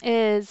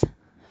is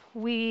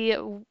I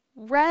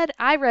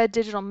read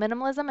Digital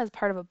Minimalism as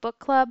part of a book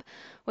club,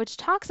 which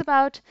talks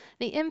about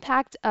the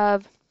impact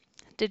of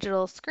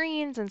digital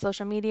screens and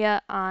social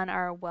media on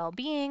our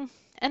well-being,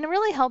 and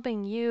really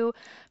helping you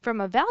from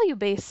a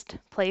value-based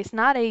place,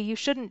 not a you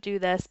shouldn't do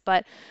this,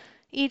 but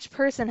each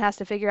person has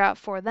to figure out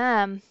for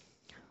them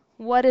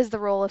what is the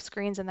role of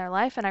screens in their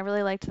life, and I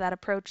really liked that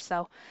approach.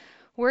 So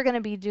we're going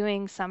to be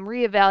doing some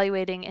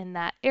reevaluating in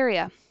that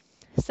area.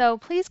 So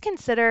please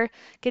consider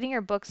getting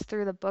your books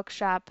through the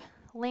bookshop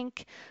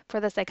link for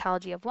the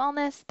Psychology of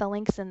Wellness. The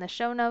link's in the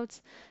show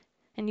notes,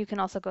 and you can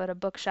also go to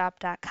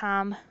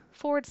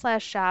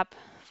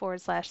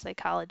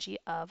bookshop.com/shop/psychology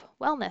of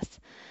wellness.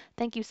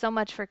 Thank you so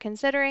much for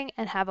considering,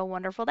 and have a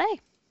wonderful day.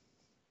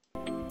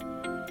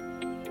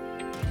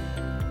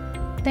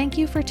 Thank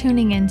you for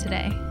tuning in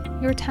today.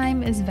 Your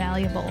time is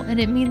valuable, and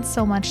it means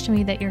so much to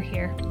me that you're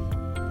here.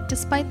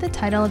 Despite the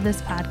title of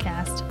this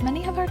podcast,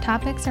 many of our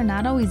topics are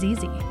not always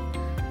easy.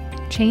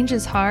 Change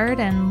is hard,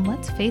 and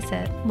let's face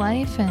it,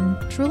 life and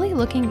truly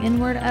looking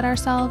inward at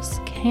ourselves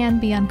can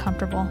be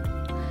uncomfortable.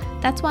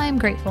 That's why I'm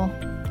grateful.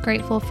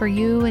 Grateful for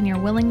you and your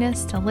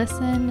willingness to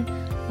listen,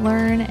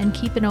 learn, and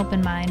keep an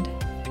open mind.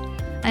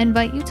 I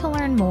invite you to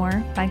learn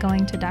more by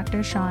going to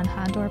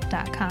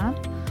drshawnhondorp.com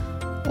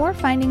or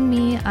finding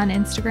me on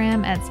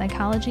Instagram at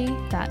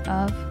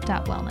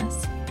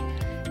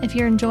psychology.of.wellness. If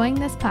you're enjoying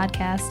this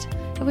podcast,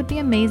 it would be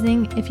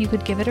amazing if you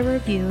could give it a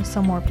review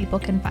so more people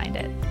can find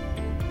it.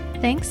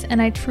 Thanks,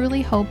 and I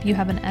truly hope you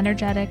have an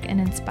energetic and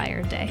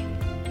inspired day.